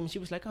she hugged him, she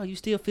was like, "Oh, you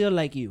still feel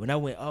like you," and I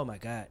went, "Oh my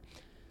God,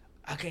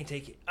 I can't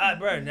take it."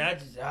 Bro,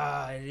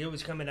 it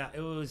was coming out.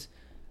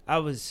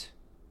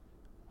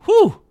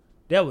 Whew,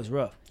 that was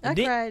rough. I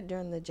cried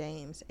during the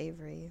James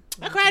Avery.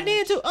 I cried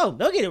then too. Oh,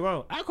 don't get it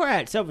wrong. I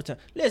cried several times.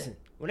 Listen,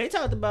 when they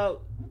talked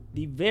about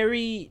the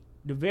very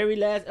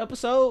last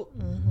episode,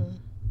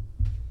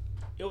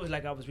 it was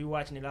like I was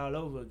rewatching it all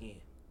over again.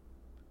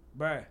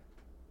 Bruh.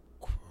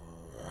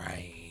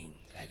 Crying.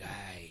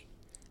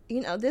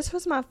 This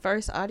was my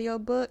first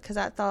audiobook, because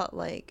I thought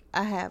like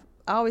I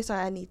always thought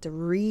I need to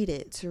read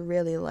it to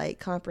really like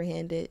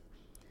comprehend it.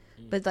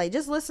 But like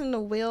just listen to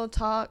Will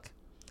talk.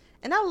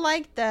 And I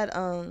like that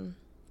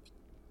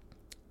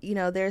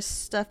there's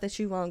stuff that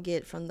you won't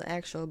get from the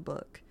actual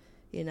book.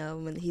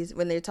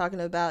 When they're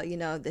talking about,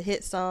 the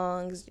hit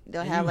songs,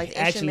 they'll have like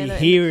actually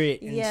hear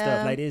it and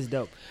stuff. Like, it's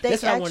dope.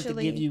 That's what I wanted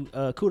to give you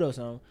kudos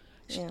on.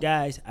 Yeah.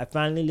 Guys, I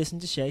finally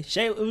listened to Shay.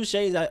 It was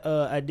Shay's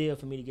idea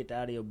for me to get the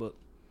audio book.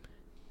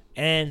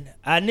 And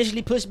I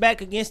initially pushed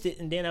back against it,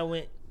 and then I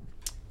went,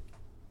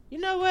 you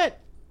know what?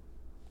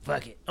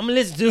 Fuck it. I'm going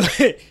to listen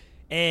to it.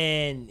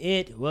 And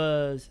it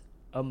was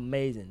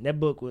amazing. That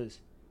book was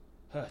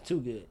Too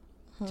good.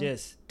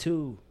 Just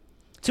too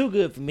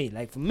good for me.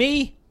 Like, for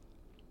me,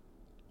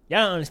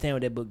 y'all don't understand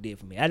what that book did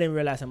for me. I didn't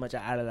realize how much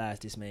I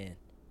idolized this man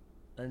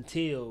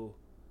until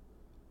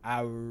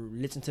I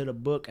listened to the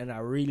book and I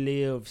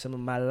relived some of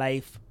my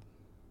life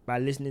by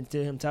listening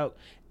to him talk.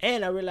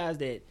 And I realized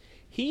that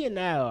he and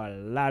I are a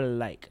lot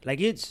alike. Like,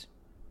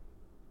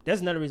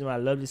 that's another reason why I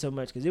loved it so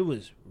much, because it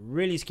was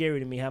really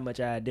scary to me how much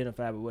I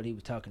identified with what he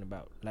was talking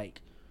about.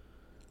 Like,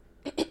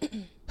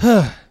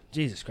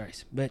 Jesus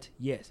Christ. But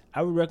yes,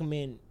 I would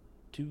recommend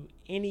to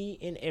any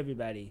and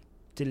everybody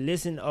to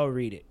listen or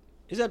read it.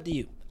 It's up to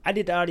you. I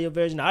did the audio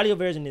version. The audio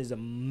version is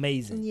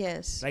amazing.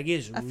 Yes. Like,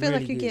 it's I feel really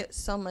like you good. get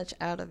so much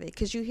out of it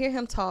because you hear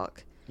him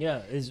talk.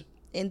 Yeah, it's...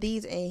 And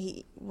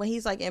when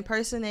he's like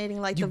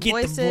impersonating like You the get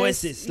voices. the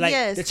voices. Like,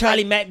 yes, the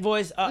Charlie Mack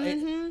voice.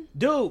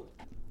 Dude,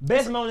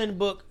 best moment in the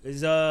book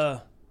is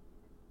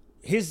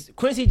his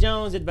Quincy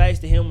Jones' advice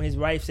to him when his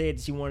wife said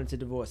that she wanted to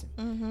divorce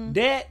him.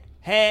 That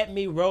had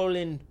me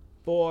rolling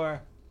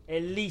for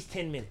at least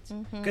 10 minutes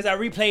because I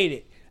replayed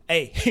it.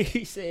 Hey,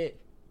 he said,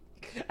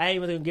 I ain't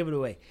even gonna give it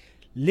away.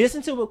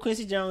 Listen to what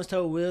Quincy Jones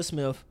told Will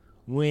Smith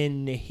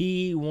when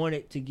his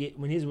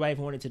wife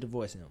wanted to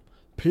divorce him.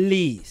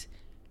 Please,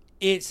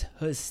 it's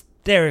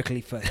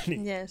hysterically funny.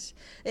 Yes,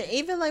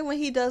 even like when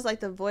he does like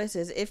the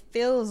voices, it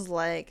feels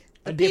like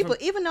the A people.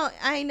 different- Even though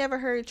I ain't never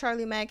heard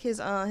Charlie Mack, his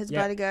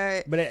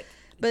bodyguard, But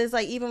it's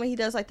like even when he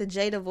does like the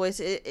Jada voice,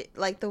 it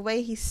like the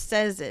way he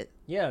says it.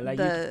 yeah, like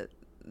the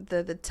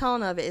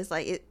tone of it is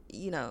like it.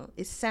 You know,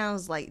 it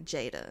sounds like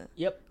Jada.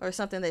 Yep. Or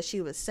something that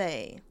she would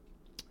say.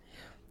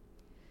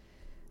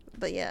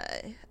 But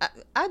yeah,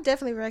 I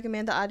definitely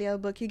recommend the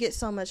audiobook. You get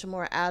so much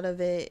more out of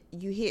it.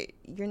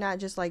 You're not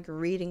just like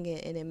reading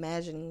it and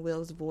imagining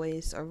Will's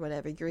voice or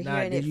whatever. You're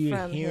hearing it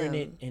from him.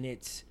 It, and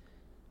it's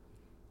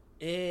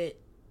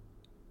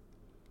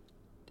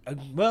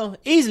well,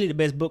 easily the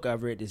best book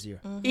I've read this year.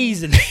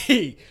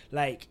 Easily.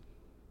 Like,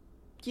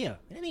 yeah,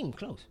 it ain't even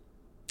close.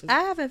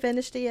 I haven't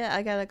finished it yet.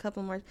 I got a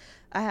couple more.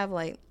 I have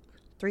like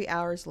 3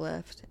 hours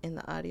left in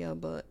the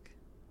audiobook.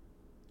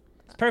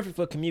 It's perfect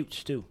for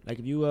commutes too. Like,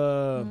 if you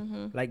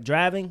like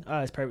driving,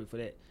 it's perfect for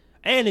that.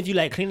 And if you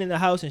like cleaning the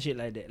house and shit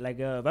like that. Like,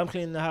 if I'm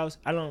cleaning the house,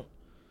 I don't,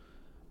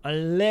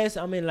 unless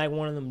I'm in like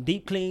one of them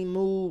deep clean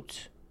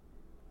moods,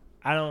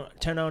 I don't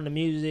turn on the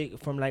music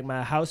from like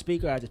my house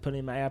speaker. I just put it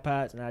in my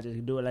AirPods and I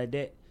just do it like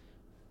that.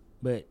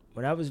 But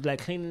when I was like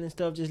cleaning and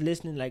stuff, just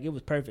listening, like, it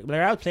was perfect. Like,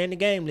 I was playing the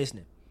game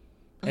listening,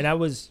 and I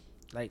was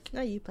like,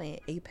 No, you playing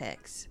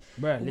Apex.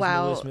 bruh, listen to Will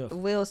While Smith.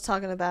 Will's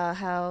talking about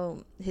how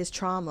his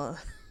trauma.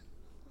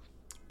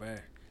 Bruh,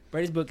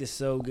 this book is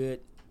so good.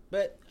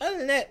 But other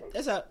than that,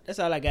 that's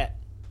all I got.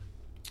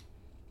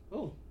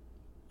 Oh,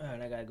 all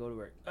right, I gotta go to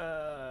work.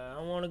 I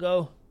don't want to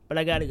go, but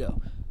I gotta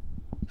go.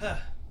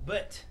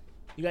 But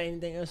you got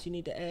anything else you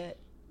need to add?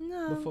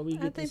 No, Before we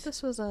I get think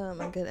this was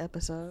a good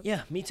episode.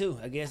 Yeah, me too.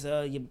 I guess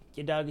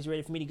your dog is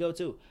ready for me to go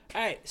too.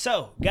 All right,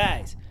 so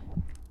guys,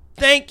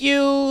 thank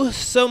you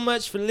so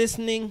much for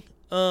listening.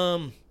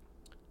 Those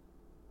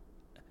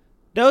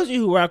of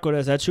you who rock with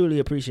us, I truly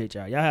appreciate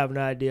y'all. Y'all have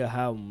no idea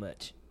how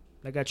much.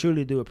 Like, I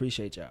truly do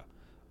appreciate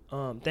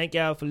y'all. Thank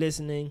y'all for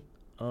listening.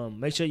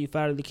 Make sure you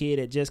follow the kid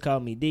at Just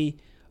Call Me D.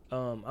 I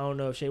don't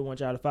know if Shay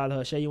wants y'all to follow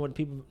her. Shay, you want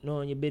people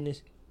knowing your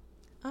business?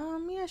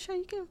 Yeah, sure.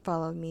 You can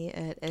follow me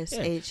at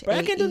SHAE. But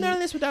I can't do none of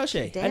this without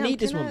Shay. I need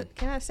this woman.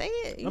 Can I say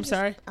it? I'm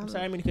sorry. I'm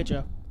sorry. I didn't mean to cut you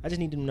off. I just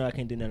need them to know I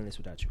can't do none of this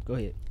without you. Go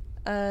ahead.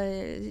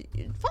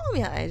 Follow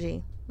me on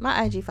IG.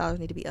 My IG followers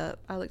need to be up.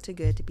 I look too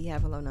good to be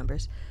having low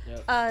numbers.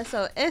 Yep.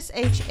 So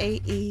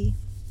SHAE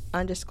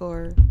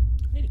 _MCNEIL.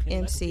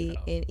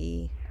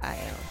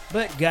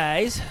 But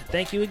guys,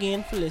 thank you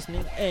again for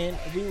listening, and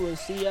we will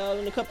see y'all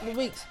in a couple of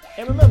weeks.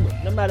 And remember,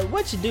 no matter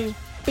what you do,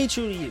 be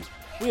true to you.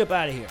 We up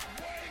out of here.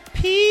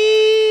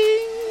 Peace.